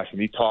podcast, and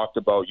he talked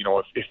about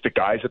if the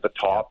guys at the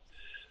top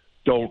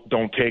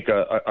don't take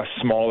a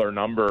smaller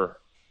number,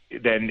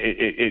 then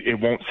it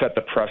won't set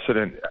the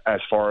precedent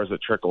as far as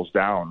it trickles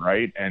down,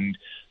 right? And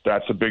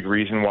that's a big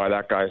reason why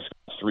that guy's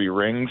got 3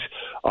 rings.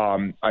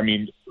 I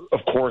mean,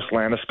 of course,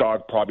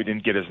 Landeskog probably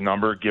didn't get his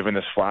number given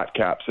this flat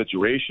cap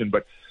situation,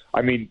 but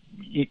I mean,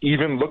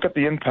 even look at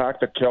the impact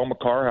that Cale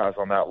Makar has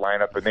on that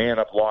lineup, and they end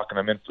up locking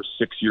him in for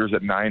 6 years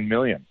at $9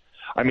 million.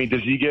 I mean,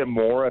 does he get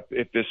more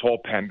if this whole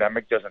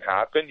pandemic doesn't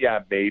happen? Yeah,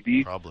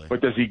 maybe. Probably.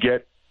 But does he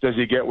get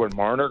what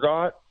Marner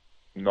got?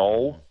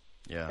 No.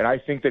 Yeah. And I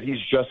think that he's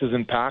just as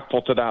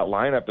impactful to that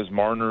lineup as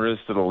Marner is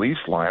to the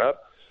Leafs lineup.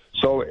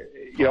 So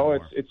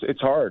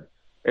it's hard.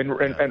 And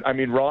I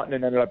mean,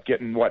 Rantanen ended up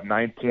getting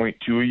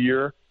 9.2 a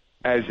year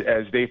as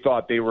they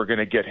thought they were going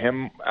to get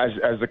him as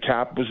the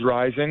cap was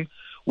rising.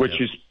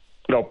 Which is,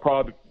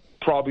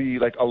 probably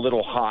like a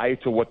little high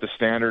to what the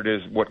standard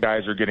is, what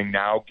guys are getting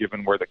now,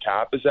 given where the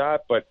cap is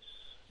at. But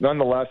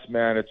nonetheless,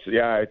 man,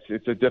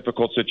 it's a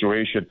difficult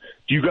situation.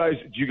 Do you guys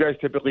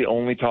typically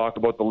only talk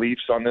about the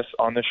Leafs on this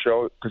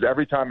show? Because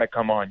every time I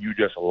come on, you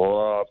just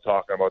love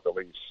talking about the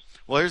Leafs.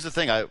 Well, here's the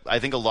thing. I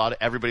think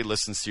everybody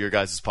listens to your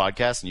guys'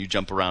 podcast, and you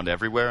jump around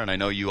everywhere. And I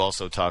know you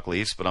also talk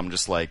Leafs, but I'm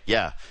just like,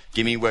 yeah,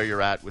 give me where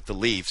you're at with the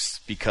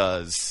Leafs,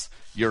 because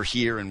you're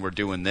here and we're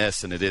doing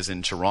this, and it is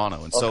in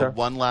Toronto. And so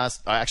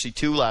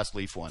two last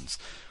Leaf ones.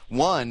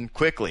 One,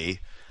 quickly,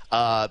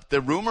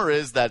 the rumor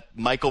is that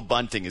Michael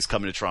Bunting is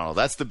coming to Toronto.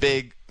 That's the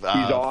big... He's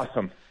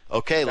awesome.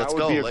 Okay, let's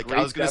go. Like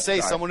I was going to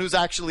say, someone who's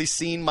actually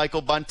seen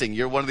Michael Bunting.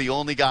 You're one of the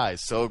only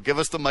guys. So give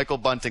us the Michael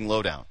Bunting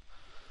lowdown.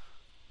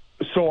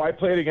 So I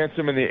played against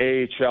him in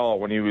the AHL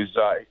when he was,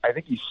 I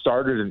think he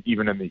started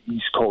even in the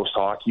East Coast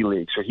Hockey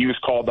League. So he was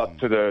called up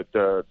to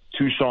the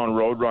Tucson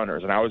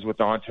Roadrunners, and I was with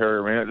the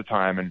Ontario Reign at the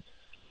time. And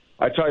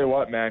I tell you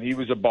what, man, he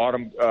was a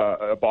bottom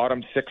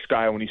 6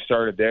 guy when he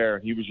started there.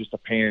 He was just a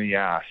pain in the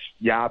ass.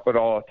 Yap it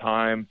all the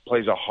time,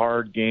 plays a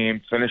hard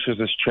game, finishes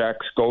his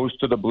checks, goes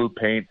to the blue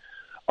paint.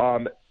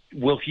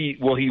 Will he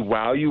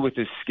wow you with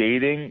his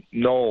skating?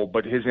 No,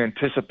 but his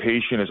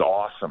anticipation is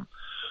awesome.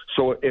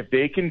 So if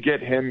they can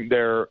get him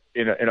there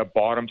in a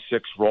bottom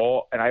 6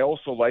 role, and I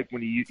also like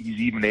when he's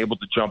even able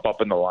to jump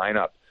up in the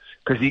lineup,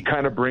 because he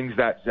kind of brings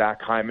that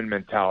Zach Hyman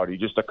mentality,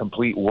 just a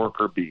complete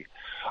worker bee.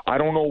 I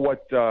don't know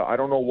what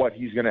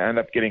he's going to end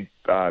up getting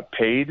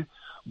paid,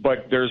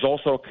 But there's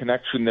also a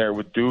connection there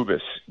with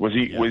Dubas. Was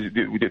he? Yeah.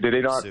 Did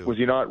they not? Sue. Was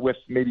he not with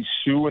maybe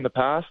Sue in the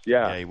past?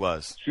 Yeah, he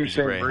was. Sue He's a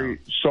St. Greyhound. Marie.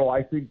 So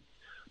I think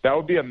that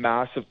would be a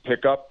massive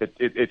pickup.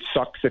 It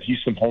sucks that he's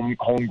some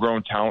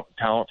homegrown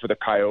talent for the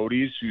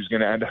Coyotes, who's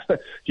going to end up.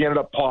 He ended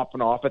up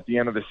popping off at the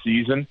end of the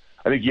season.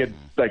 I think he had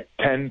like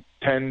 10,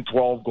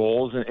 12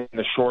 goals in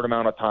the short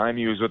amount of time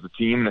he was with the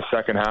team in the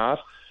second half,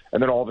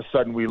 and then all of a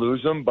sudden we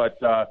lose him. But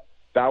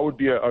that would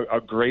be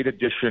a great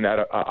addition.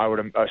 I would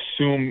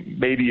assume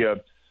maybe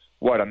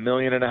 $1.5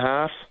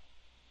 million,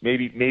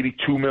 maybe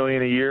 $2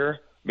 million a year,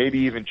 maybe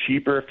even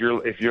cheaper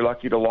if you're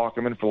lucky to lock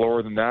him in for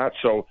lower than that.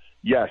 So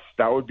yes,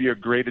 that would be a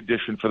great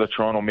addition for the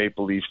Toronto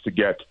Maple Leafs to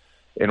get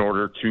in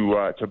order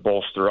to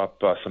bolster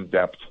up some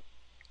depth.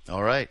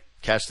 All right,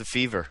 catch the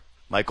fever.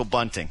 Michael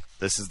Bunting.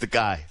 This is the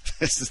guy.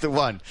 This is the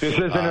one. This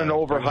isn't an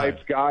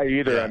overhyped guy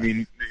either. Yeah. I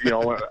mean,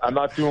 I'm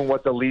not doing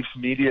what the Leafs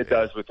media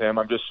does with him.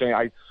 I'm just saying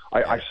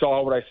I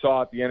saw what I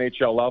saw at the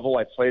NHL level.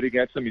 I played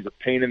against him. He's a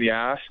pain in the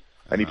ass,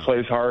 and he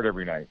plays hard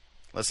every night.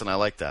 Listen, I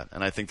like that,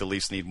 and I think the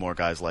Leafs need more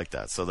guys like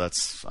that. So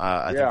that's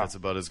I think that's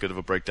about as good of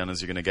a breakdown as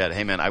you're going to get.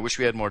 Hey, man, I wish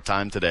we had more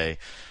time today.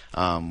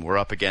 We're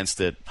up against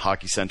it.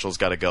 Hockey Central's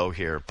got to go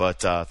here, but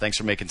thanks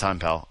for making time,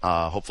 pal.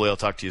 Hopefully I'll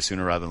talk to you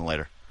sooner rather than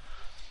later.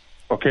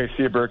 Okay,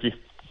 see you, Berkey.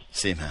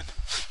 See you, man.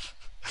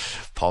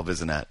 Paul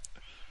Bissonette,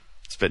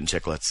 Spittin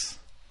Chiclets.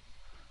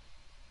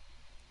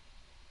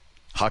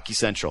 Hockey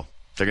Central.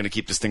 They're going to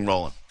keep this thing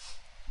rolling.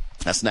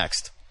 That's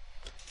next.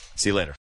 See you later.